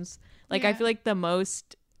scenes. Like, I Yeah. feel like the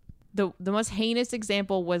most heinous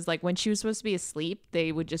example was like when she was supposed to be asleep,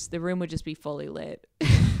 the room would just be fully lit.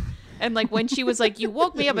 And like when she was like, you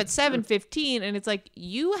woke me up at 7:15, and it's like,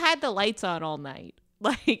 you had the lights on all night.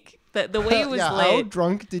 Like the way it was yeah, lit. how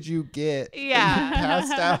drunk did you get? Yeah. You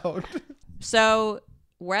passed out. So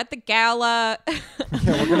we're at the gala.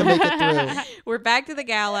 Yeah, we're gonna make it through. We're back to the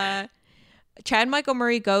gala. Chad Michael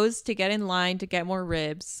Murray goes to get in line to get more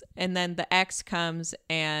ribs, and then the ex comes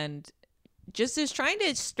and just is trying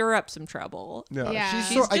to stir up some trouble. Yeah.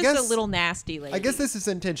 She's So, just a little nasty lady. I guess this is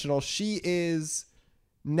intentional. She is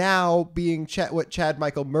now being what Chad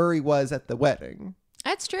Michael Murray was at the wedding.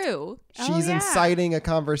 That's true. She's yeah. inciting a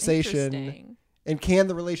conversation. Interesting. And can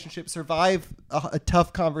the relationship survive a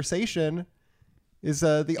tough conversation? Is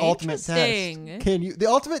the ultimate test. Interesting. The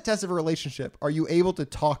ultimate test of a relationship? Are you able to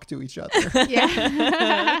talk to each other?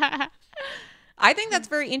 Yeah. I think that's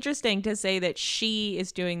very interesting to say that she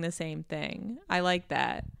is doing the same thing. I like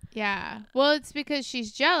that. Yeah. Well, it's because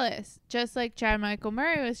she's jealous, just like Chad Michael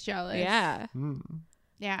Murray was jealous. Yeah.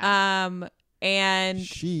 Yeah. And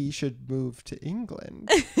She should move to England.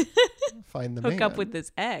 Find the hook man. up with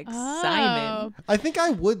this ex, Oh. Simon. I think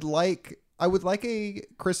I would like a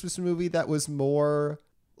Christmas movie that was more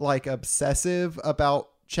like obsessive about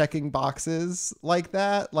checking boxes like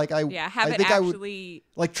that. Like I Have I it think actually.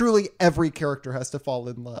 like truly every character has to fall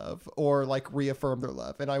in love or like reaffirm their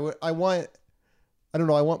love. And I want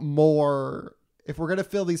more. If we're going to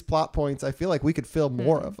fill these plot points, I feel like we could fill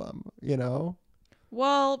more of them, you know?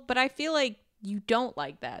 Well, but I feel like you don't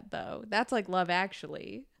like that though. That's like Love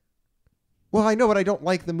Actually. Well, I know, but I don't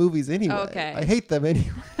like the movies anyway. Okay. I hate them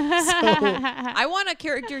anyway. So I want a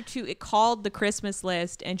character called the Christmas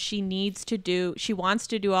list, and she wants to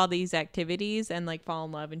do all these activities and like fall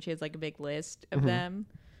in love, and she has like a big list of them,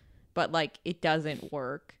 but like it doesn't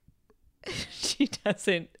work. She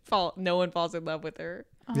doesn't fall. No one falls in love with her.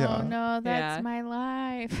 Oh Yeah. no, that's Yeah. my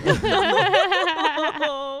life.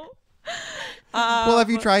 well, have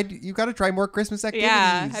you tried? You got to try more Christmas activities.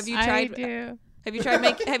 Yeah. Have you I tried? do. Have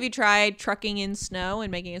you tried trucking in snow and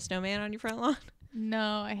making a snowman on your front lawn?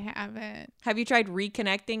 No, I haven't. Have you tried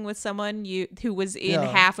reconnecting with someone who was in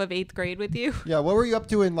Yeah. half of 8th grade with you? Yeah, what were you up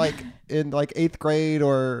to in 8th grade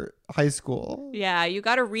or high school? Yeah, you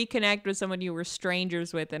got to reconnect with someone you were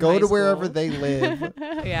strangers with in Go high to school. wherever they live.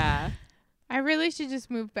 Yeah. I really should just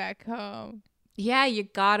move back home. Yeah, you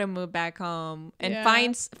gotta move back home and Yeah.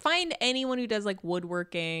 find anyone who does like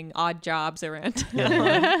woodworking, odd jobs around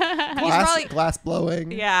town. He's probably glass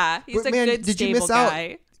blowing. yeah, he's But a man, good did you stable miss out?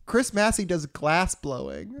 guy. Chris Massey does glass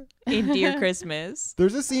blowing in Dear Christmas.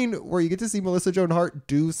 There's a scene where you get to see Melissa Joan Hart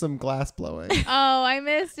do some glass blowing. Oh, I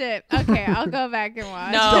missed it. Okay, I'll go back and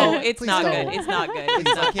watch. No, Don't. it's Please not don't. good. It's not good. Please, It's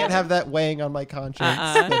I not can't good. have that weighing on my conscience.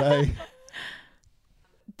 that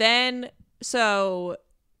Then, so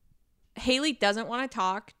Haley doesn't want to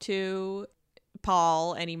talk to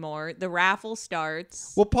Paul anymore. The raffle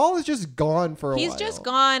starts. Well, Paul is just gone for a while. He's just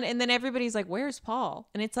gone, and then everybody's like, "Where's Paul?"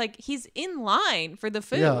 And it's like he's in line for the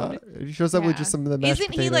food. Yeah, he shows up with Yeah. just some of the mashed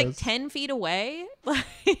Isn't he like potatoes. 10 feet away?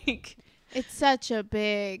 Like, It's such a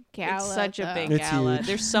big gala. it's such a though. big It's gala. huge.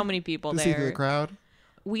 There's so many people to see there. the crowd?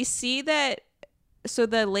 We see that. So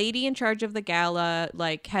the lady in charge of the gala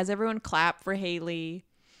like has everyone clap for Haley,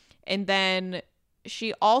 and then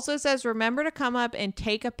she also says, "Remember to come up and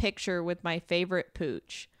take a picture with my favorite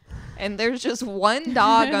pooch." And there's just one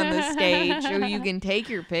dog on the stage who you can take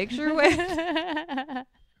your picture with.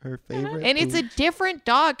 Her favorite. And it's a pooch. different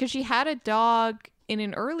dog because she had a dog in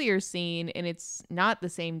an earlier scene, and it's not the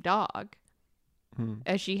same dog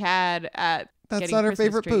as she had at. That's getting not her Christmas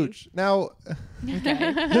favorite tree. pooch. Now,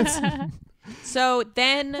 Okay. So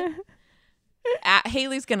then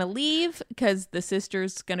Haley's gonna leave because the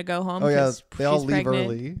sister's gonna go home. oh yeah, 'cause they all she's leave pregnant.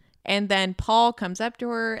 early. And then Paul comes up to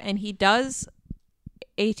her and he does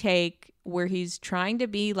a take where he's trying to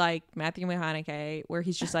be like Matthew McConaughey, where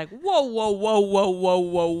he's just like, whoa, whoa, whoa, whoa, whoa,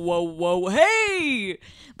 whoa, whoa, whoa, hey!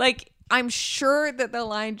 Like, I'm sure that the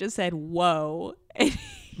line just said, whoa. And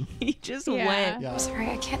he just Yeah. went. Yeah. I'm sorry,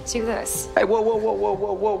 I can't do this. Hey, whoa, whoa, whoa, whoa,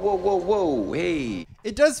 whoa, whoa, whoa, whoa, whoa, hey.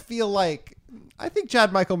 It does feel like I think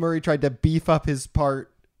Chad Michael Murray tried to beef up his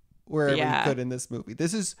part wherever Yeah. he could in this movie.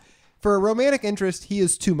 This is for a romantic interest. He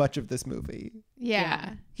is too much of this movie.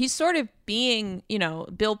 Yeah. He's sort of being,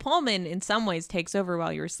 Bill Pullman in some ways takes over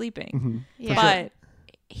while you're sleeping. Yeah. But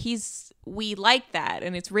we like that,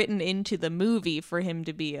 and it's written into the movie for him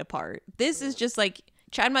to be a part. This is just like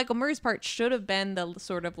Chad Michael Murray's part should have been the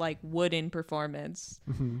sort of like wooden performance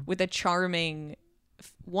with a charming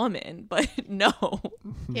woman, but no.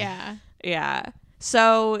 Yeah. Yeah.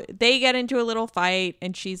 So they get into a little fight,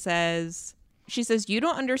 and she says, "You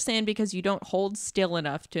don't understand because you don't hold still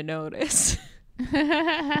enough to notice."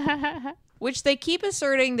 Which they keep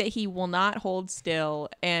asserting that he will not hold still.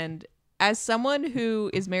 And as someone who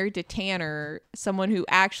is married to Tanner, someone who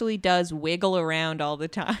actually does wiggle around all the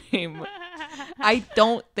time, I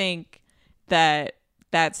don't think that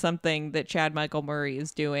that's something that Chad Michael Murray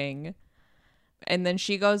is doing. And then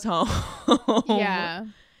she goes home. Yeah.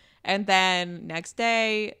 And then next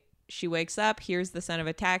day, she wakes up, hears the sound of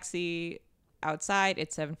a taxi outside.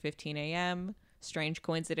 It's 7:15 a.m. Strange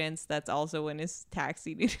coincidence. That's also when his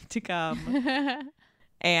taxi needed to come.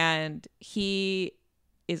 And he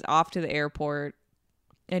is off to the airport.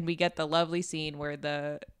 And we get the lovely scene where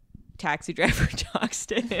the taxi driver talks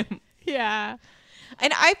to him. Yeah.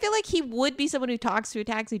 And I feel like he would be someone who talks to a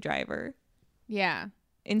taxi driver. Yeah.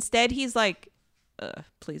 Instead, he's like,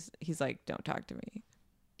 please. He's like, don't talk to me.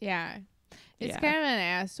 Yeah. It's Yeah. kind of an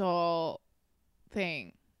asshole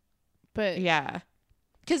thing. But Yeah.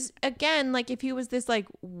 Because again, like if he was this like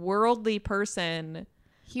worldly person,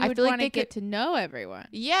 he I would feel like want to they get could- to know everyone.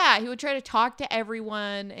 yeah, he would try to talk to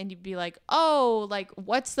everyone and you'd be like, oh, like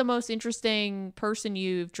what's the most interesting person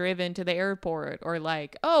you've driven to the airport? Or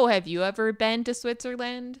like, oh, have you ever been to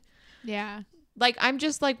Switzerland? Yeah. Like, I'm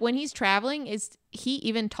just like, when he's traveling, is he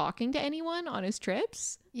even talking to anyone on his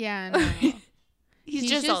trips? Yeah. No. He's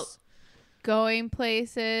just going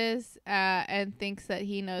places and thinks that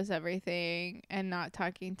he knows everything and not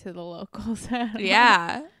talking to the locals.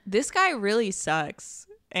 yeah, this guy really sucks.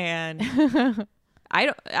 And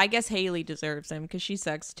I guess Haley deserves him because she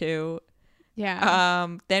sucks too. Yeah.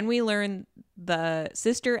 Then we learn the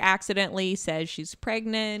sister accidentally says she's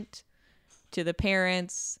pregnant to the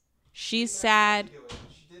parents. She's sad.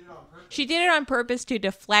 She did it on purpose to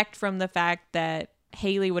deflect from the fact that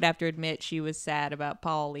Haley would have to admit she was sad about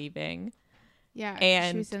Paul leaving. Yeah.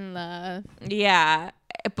 and- she was in love. Yeah,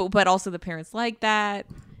 but also the parents like that.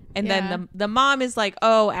 And Yeah. then the mom is like,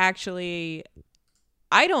 "Oh, actually,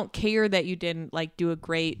 I don't care that you didn't like do a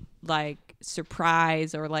great like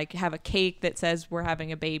surprise or like have a cake that says we're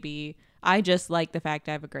having a baby. I just like the fact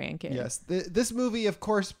I have a grandkid." Yes, this movie, of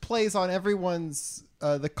course, plays on everyone's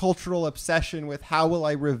the cultural obsession with how will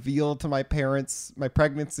I reveal to my parents my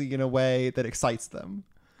pregnancy in a way that excites them.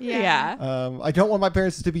 Yeah. I don't want my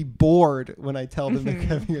parents to be bored when I tell them they're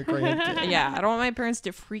having a grandkid. Yeah, I don't want my parents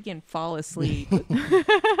to freaking fall asleep.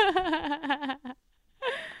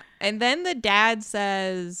 And then the dad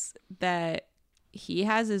says that he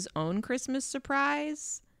has his own Christmas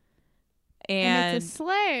surprise. And it's a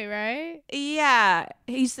sleigh, right? Yeah,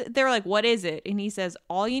 they're like, what is it? And he says,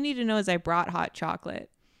 all you need to know is I brought hot chocolate.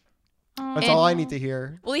 That's all I need to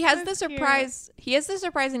hear. Well, he has the That's surprise. He has the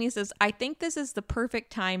surprise, and he says, I think this is the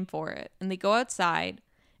perfect time for it. And they go outside,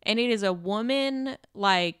 and it is a woman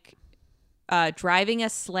like driving a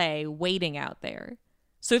sleigh waiting out there.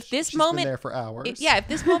 So if this She's moment, been there for hours. if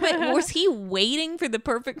this moment, was he waiting for the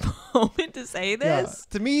perfect moment to say this?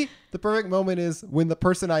 Yeah. To me, the perfect moment is when the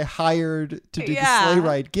person I hired to do Yeah. the sleigh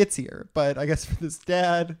ride gets here. But I guess for this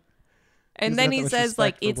dad, And doesn't then have he that much says,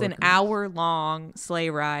 like, respect for it's an workers. hour-long sleigh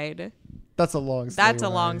ride. That's a long sleigh That's a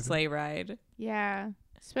long ride. sleigh ride. Yeah.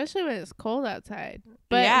 Especially when it's cold outside.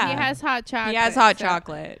 But Yeah. he has hot chocolate. He has hot so-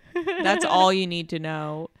 chocolate. That's all you need to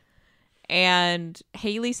know. And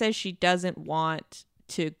Haley says she doesn't want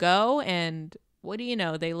to go, and what do you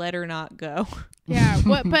know? They let her not go. Yeah.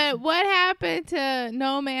 But what happened to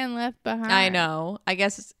No Man Left Behind? I know. I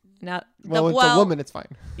guess it's not. Well, it's a woman. It's fine.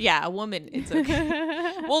 Yeah, a woman. It's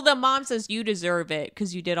okay. Well, the mom says you deserve it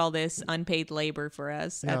because you did all this unpaid labor for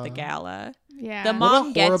us at the Yeah. gala. Yeah. The What mom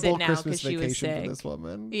a gets it horrible now Christmas because she was vacation for sick. this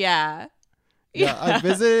woman. Yeah. Yeah, I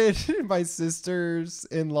visited my sister's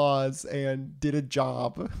in-laws and did a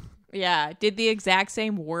job. Yeah, did the exact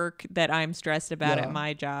same work that I'm stressed about Yeah. at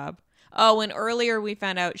my job. Oh, and earlier we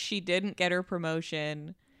found out she didn't get her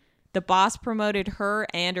promotion. The boss promoted her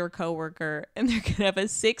and her coworker, and they're going to have a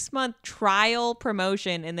 6-month trial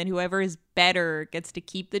promotion, and then whoever is better gets to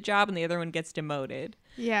keep the job, and the other one gets demoted,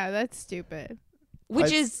 Yeah, that's stupid.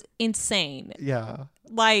 which I- is insane. Yeah.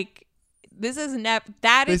 Like, this is that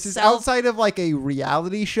This is itself. outside of like a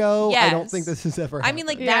reality show. I don't Yes. think this has ever I mean,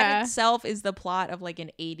 like, happened. that Yeah. itself is the plot of like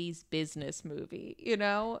an 80s business movie, you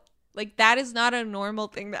know? Like, that is not a normal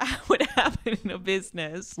thing that would happen in a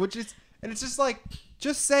business. Which is, and it's just like,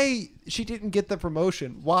 just say she didn't get the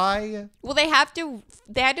promotion. Why? Well, they had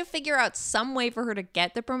to figure out some way for her to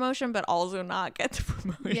get the promotion, but also not get the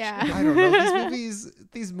promotion. Yeah. I don't know.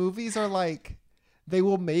 These movies are like, they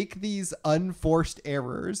will make these unforced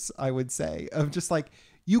errors, I would say, of just like,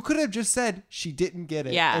 you could have just said she didn't get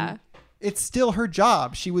it. Yeah. And it's still her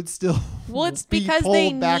job. She would still Well, it's be because pulled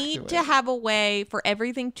they back need it. to have a way for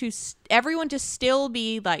everyone to still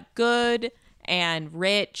be like good and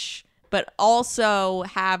rich, but also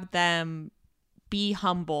have them be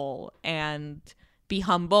humble and be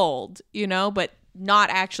humbled, you know, but not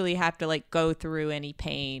actually have to like go through any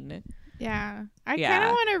pain. Yeah. I Yeah. kind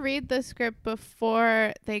of want to read the script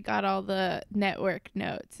before they got all the network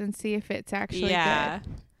notes and see if it's actually Yeah. good.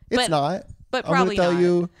 It's but- not. but I'm probably gonna tell not.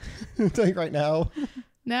 you, tell you right now.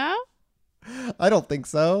 No? I don't think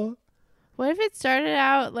so. What if it started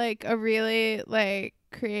out like a really like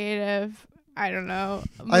creative, I don't know,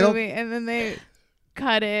 I don't- movie and then they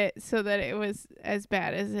cut it so that it was as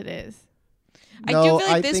bad as it is? I No, do feel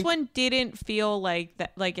like I this think- one didn't feel like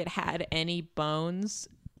that, like it had any bones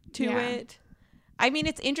to Yeah. it. I mean,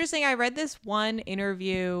 it's interesting. I read this one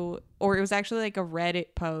interview, or it was actually like a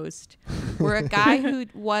Reddit post, where a guy who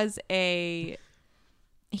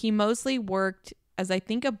he mostly worked as, I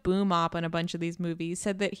think, a boom op on a bunch of these movies,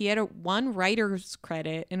 said that he had one writer's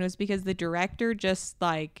credit, and it was because the director just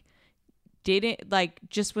like didn't like,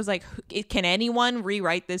 just was like, can anyone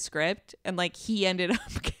rewrite this script? And like he ended up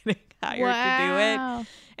getting hired to do it. Wow.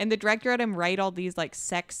 And the director had him write all these like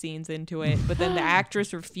sex scenes into it, but then the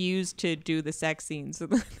actress refused to do the sex scenes, so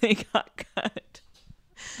then they got cut.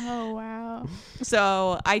 Oh, wow.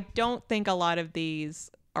 So I don't think a lot of these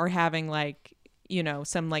are having like, you know,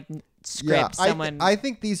 some like script someone. I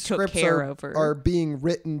think these took scripts care are, over. are being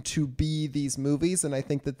written to be these movies, and I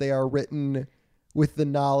think that they are written with the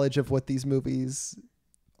knowledge of what these movies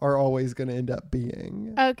are always going to end up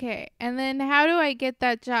being. Okay. And then how do I get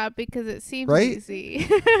that job? Because it seems Right? easy.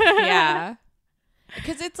 Yeah.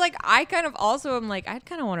 Because it's like, I kind of also am like, I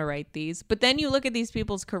kind of want to write these. But then you look at these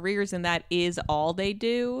people's careers and that is all they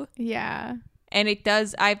do. Yeah. And it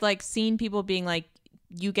does, I've like seen people being like,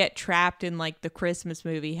 you get trapped in like the Christmas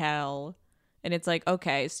movie hell. And it's like,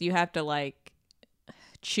 okay, so you have to like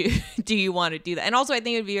choose, do you want to do that? And also I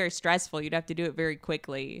think it would be very stressful. You'd have to do it very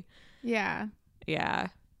quickly. Yeah. Yeah.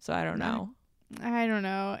 So I don't know. I don't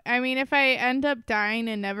know. I mean, if I end up dying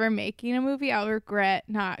and never making a movie, I'll regret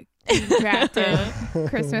not being trapped in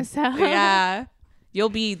Christmas hell. Yeah. You'll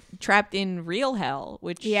be trapped in real hell,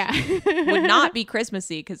 which Yeah. would not be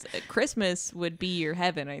Christmassy, because Christmas would be your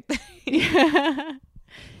heaven, I think. Yeah.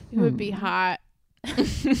 It would be hot.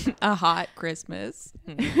 A hot Christmas.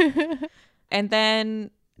 And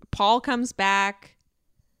then Paul comes back.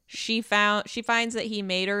 She finds that he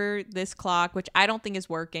made her this clock, which I don't think is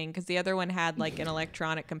working because the other one had like an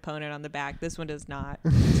electronic component on the back. This one does not.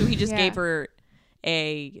 So he just Yeah. gave her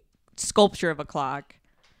a sculpture of a clock.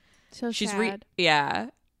 So She's sad.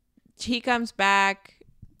 He comes back.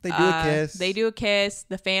 They do a kiss. They do a kiss.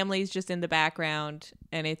 The family's just in the background,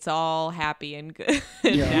 and it's all happy and good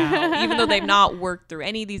Yeah. now, even though they've not worked through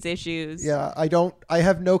any of these issues. Yeah, I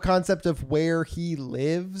have no concept of where he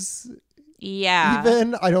lives. Yeah.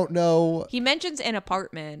 Even I don't know. He mentions an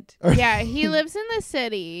apartment. Yeah, he lives in the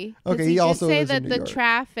city. 'Cause Okay, he also did say lives in that New the York.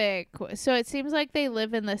 traffic. So it seems like they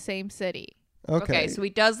live in the same city. Okay. So he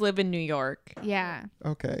does live in New York. Yeah.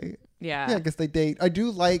 Okay. Yeah. Yeah, I guess they date. I do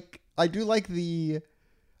like the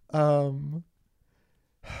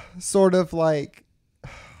sort of like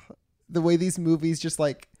the way these movies just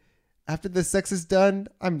like after the sex is done,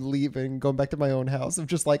 I'm leaving, going back to my own house. I'm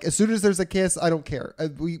just like, as soon as there's a kiss, I don't care.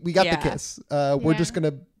 We got the kiss. I'm just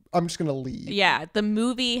gonna leave. Yeah, the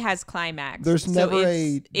movie has climax. There's never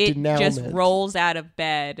it just denouement. rolls out of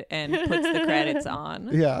bed and puts the credits on.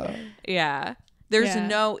 Yeah. Yeah. There's Yeah.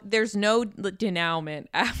 no denouement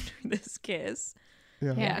after this kiss.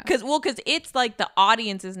 Yeah. Yeah. Because it's like the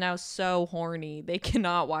audience is now so horny they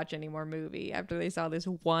cannot watch any more movie after they saw this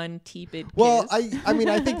one tepid kiss. Well, I mean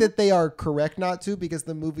I think that they are correct not to, because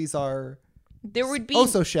the movies are there would be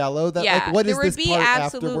so shallow that yeah, like what there is would this be part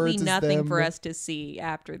absolutely afterwards? nothing is for them, us to see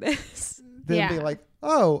after this. Them Yeah. being like,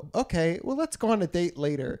 oh, okay, well let's go on a date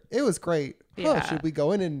later. It was great. Oh, Yeah. should we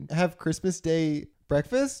go in and have Christmas Day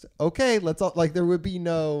breakfast? Okay, let's all like there would be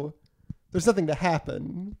there's nothing to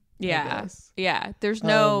happen. I Yeah. guess. Yeah. There's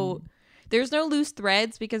no loose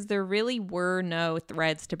threads because there really were no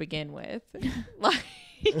threads to begin with. Like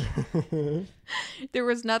there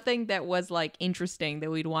was nothing that was like interesting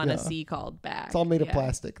that we'd want to Yeah. see called back. It's all made of Yeah.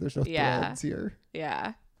 plastic. There's no Yeah. threads here.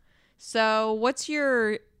 Yeah. So what's How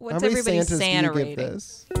many everybody's Santas Santa do you rating? give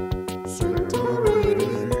this?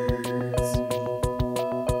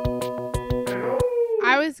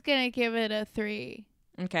 I was going to give it a 3.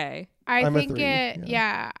 Okay. I'm a think 3,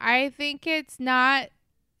 I think it's not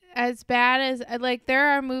as bad as like there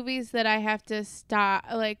are movies that I have to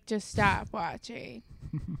just stop watching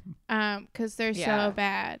because they're Yeah. so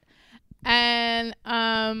bad. And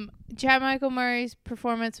Chad Michael Murray's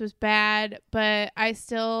performance was bad, but I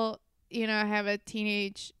still have a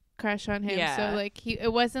teenage crush on him. Yeah. So like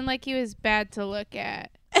it wasn't like he was bad to look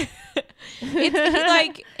at.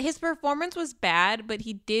 Like his performance was bad, but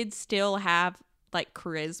he did still have like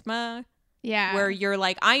charisma. Yeah. Where you're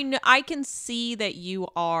like, I can see that you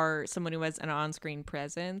are someone who has an on-screen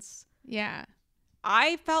presence. Yeah.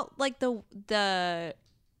 I felt like the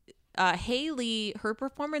Haley, her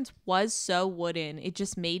performance was so wooden. It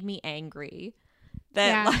just made me angry.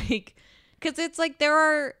 That like, because it's like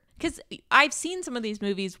because I've seen some of these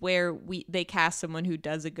movies where they cast someone who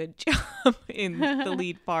does a good job in the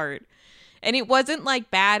lead part, and it wasn't like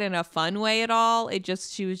bad in a fun way at all.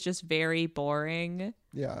 She was just very boring.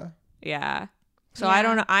 Yeah. Yeah. So I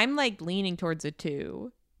don't know. I'm like leaning towards a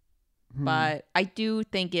 2. But I do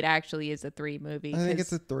think it actually is a 3 movie. I think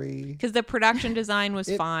it's a 3. Because the production design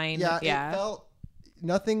was fine. Yeah. Yeah. It felt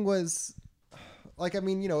nothing was like, I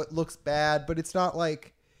mean, it looks bad, but it's not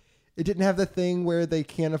like it didn't have the thing where they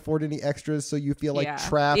can't afford any extras, so you feel like Yeah.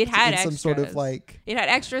 trapped It had in some sort of extras. like. It had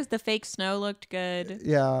extras. The fake snow looked good.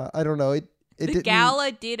 Yeah, I don't know. It The didn't,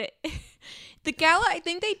 gala did it. The gala, I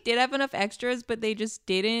think they did have enough extras, but they just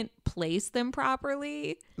didn't place them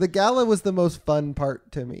properly. The gala was the most fun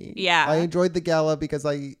part to me. Yeah. I enjoyed the gala because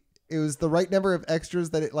it was the right number of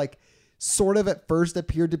extras that it like sort of at first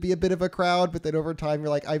appeared to be a bit of a crowd, but then over time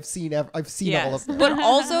you're like, I've seen all of them. But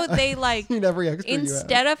also they like Seen every extra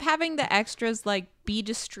instead of having the extras like be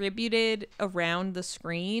distributed around the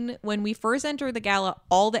screen, when we first enter the gala,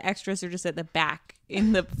 all the extras are just at the back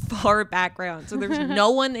in the far background. So there's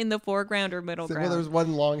no one in the foreground or middle ground. Well, there's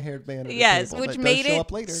one long-haired man. At Yes, the table which that does made show it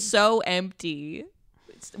up later. so empty,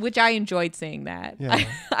 which I enjoyed seeing that. Yeah.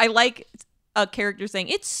 I like a character saying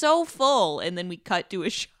it's so full, and then we cut to a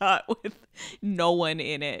shot with no one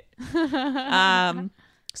in it.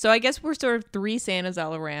 So I guess we're sort of 3 Santas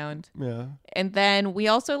all around. Yeah. And then we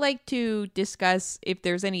also like to discuss if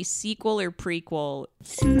there's any sequel or prequel.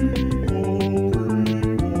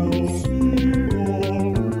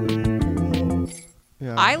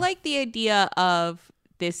 Yeah. I like the idea of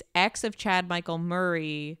this ex of Chad Michael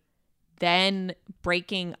Murray then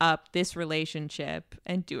breaking up this relationship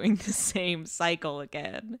and doing the same cycle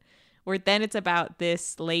again, where then it's about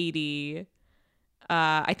this lady,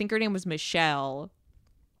 I think her name was Michelle,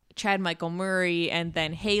 Chad Michael Murray, and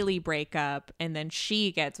then Haley break up, and then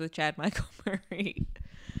she gets with Chad Michael Murray.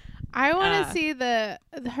 I want to see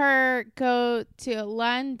her go to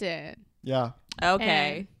London. Yeah.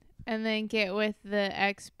 Okay. And then get with the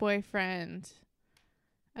ex-boyfriend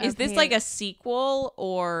Is this like a sequel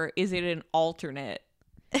or is it an alternate?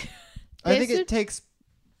 I think it takes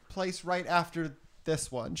place right after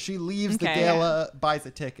this one. She leaves the Okay. gala, buys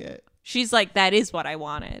a ticket. She's like, that is what I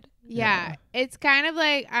wanted. Yeah. It's kind of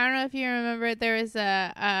like, I don't know if you remember, there was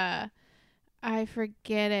I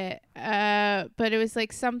forget it, but it was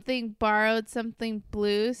like something borrowed, something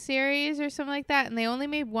blue series or something like that, and they only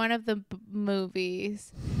made one of the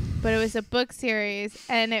movies, but it was a book series,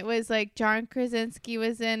 and it was like John Krasinski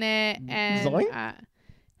was in it, and Zoink?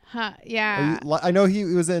 yeah, I know he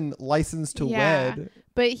was in License to Wed.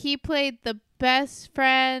 but he played the best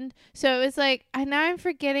friend. So it was like, now I'm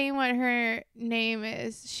forgetting what her name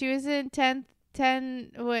is. She was in 10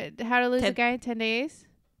 How to Lose a Guy in 10 Days.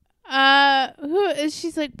 Who is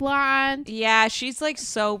she's like blonde? Yeah, she's like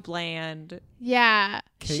so bland. Yeah.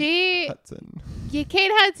 Kate Hudson. Yeah,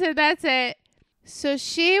 Kate Hudson, that's it. So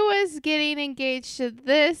she was getting engaged to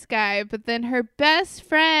this guy, but then her best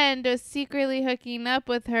friend was secretly hooking up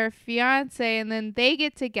with her fiance, and then they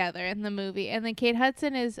get together in the movie, and then Kate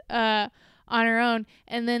Hudson is on her own,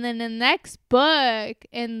 and then in the next book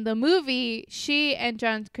in the movie, she and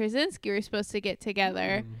John Krasinski were supposed to get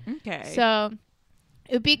together. Okay. So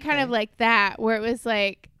it would be kind of like that, where it was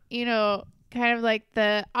like, you know, kind of like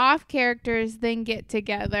the off characters then get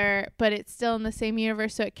together, but it's still in the same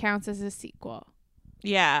universe, so it counts as a sequel.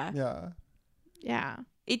 Yeah. Yeah. Yeah.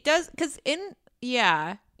 It does, because in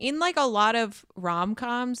like a lot of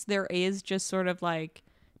rom-coms, there is just sort of like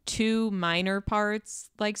two minor parts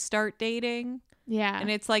like start dating. Yeah. And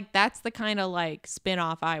it's like, that's the kind of like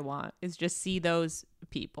spin-off I want, is just see those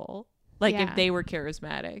people. Like if they were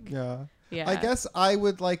charismatic. Yeah. Yeah. I guess I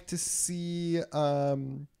would like to see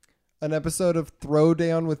an episode of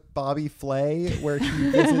Throwdown with Bobby Flay where he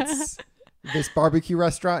visits this barbecue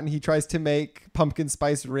restaurant and he tries to make pumpkin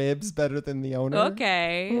spice ribs better than the owner.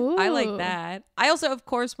 Okay. I Ooh. like that. I also, of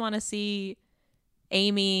course, want to see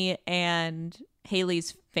Amy and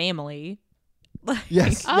Haley's family.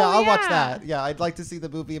 Yes. Oh, Yeah, I'll watch yeah. that. Yeah, I'd like to see the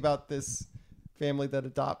movie about this family that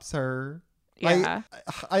adopts her. Yeah.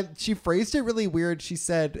 She phrased it really weird. She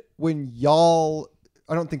said, when y'all,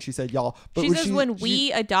 I don't think she said y'all, but She says, when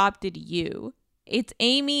we adopted you. It's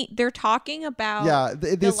Amy. They're talking about. Yeah,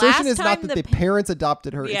 the the assertion last is not time that the parents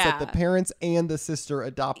adopted her. It's that the Yeah. parents and the sister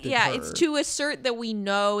adopted her. Yeah, it's to assert that we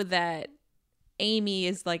know that Amy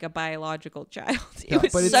is like a biological child. Yeah, It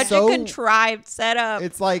was but it's such so- a contrived setup.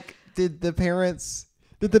 It's like, did the parents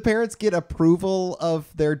get approval of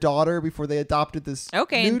their daughter before they adopted this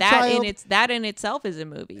Okay, new and that child? that in itself is a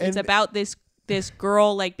movie. It's And- about this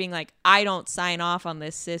girl like being like, I don't sign off on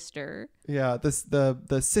this sister. Yeah,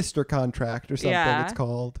 the sister contract or something Yeah. it's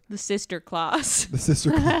called. The sister clause. The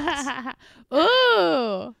sister clause.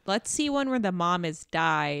 Ooh. Let's see one where the mom has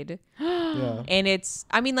died. Yeah. And it's,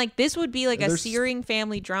 I mean, like, this would be like a There's- searing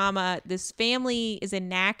family drama. This family is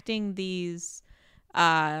enacting these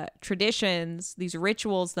traditions, these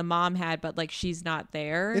rituals the mom had, but like she's not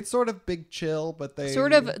there. It's sort of Big Chill, but they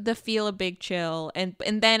Sort of the feel of Big Chill. And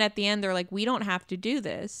then at the end, they're like, we don't have to do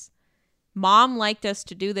this. Mom liked us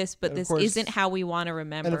to do this, but And of this course- isn't how we want to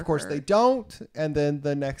remember And of course her. they don't. And then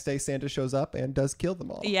the next day Santa shows up and does kill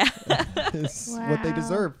them all. Yeah. Is what they Wow.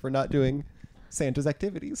 deserve for not doing Santa's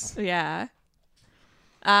activities. Yeah.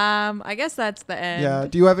 I guess that's the end. Yeah.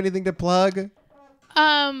 Do you have anything to plug?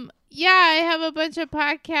 Yeah, I have a bunch of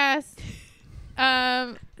podcasts.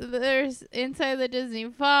 There's Inside the Disney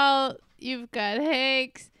Vault. You've got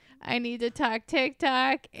Hanks. I Need to Talk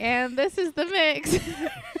TikTok, and This Is the Mix.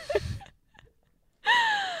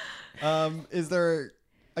 Is there,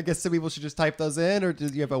 I guess some people should just type those in, or do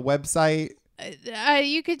you have a website?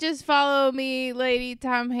 You could just follow me, Lady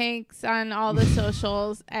Tom Hanks, on all the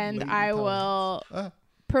socials, and Lady I Tom will Ah.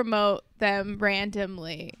 promote them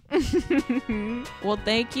randomly. Well,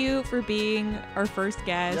 thank you for being our first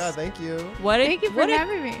guest. Yeah, thank you. What a, Thank you for what a,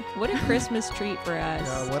 having me. what a Christmas treat for us.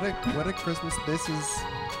 Yeah, what a Christmas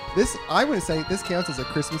this I would say this counts as a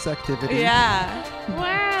Christmas activity. Yeah.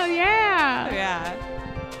 Wow, yeah. Yeah.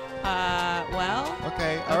 Well,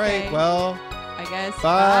 Okay, all Okay. right. Well, I guess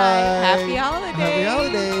bye. Happy holidays. Happy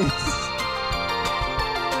holidays.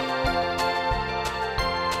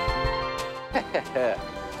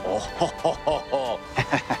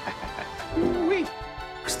 Wait.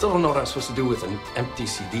 I still don't know what I'm supposed to do with an empty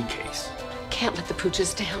CD case. Can't let the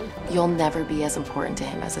pooches down. You'll never be as important to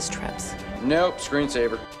him as his trips. Nope,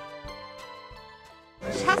 screensaver.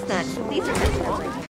 Chestnut, these are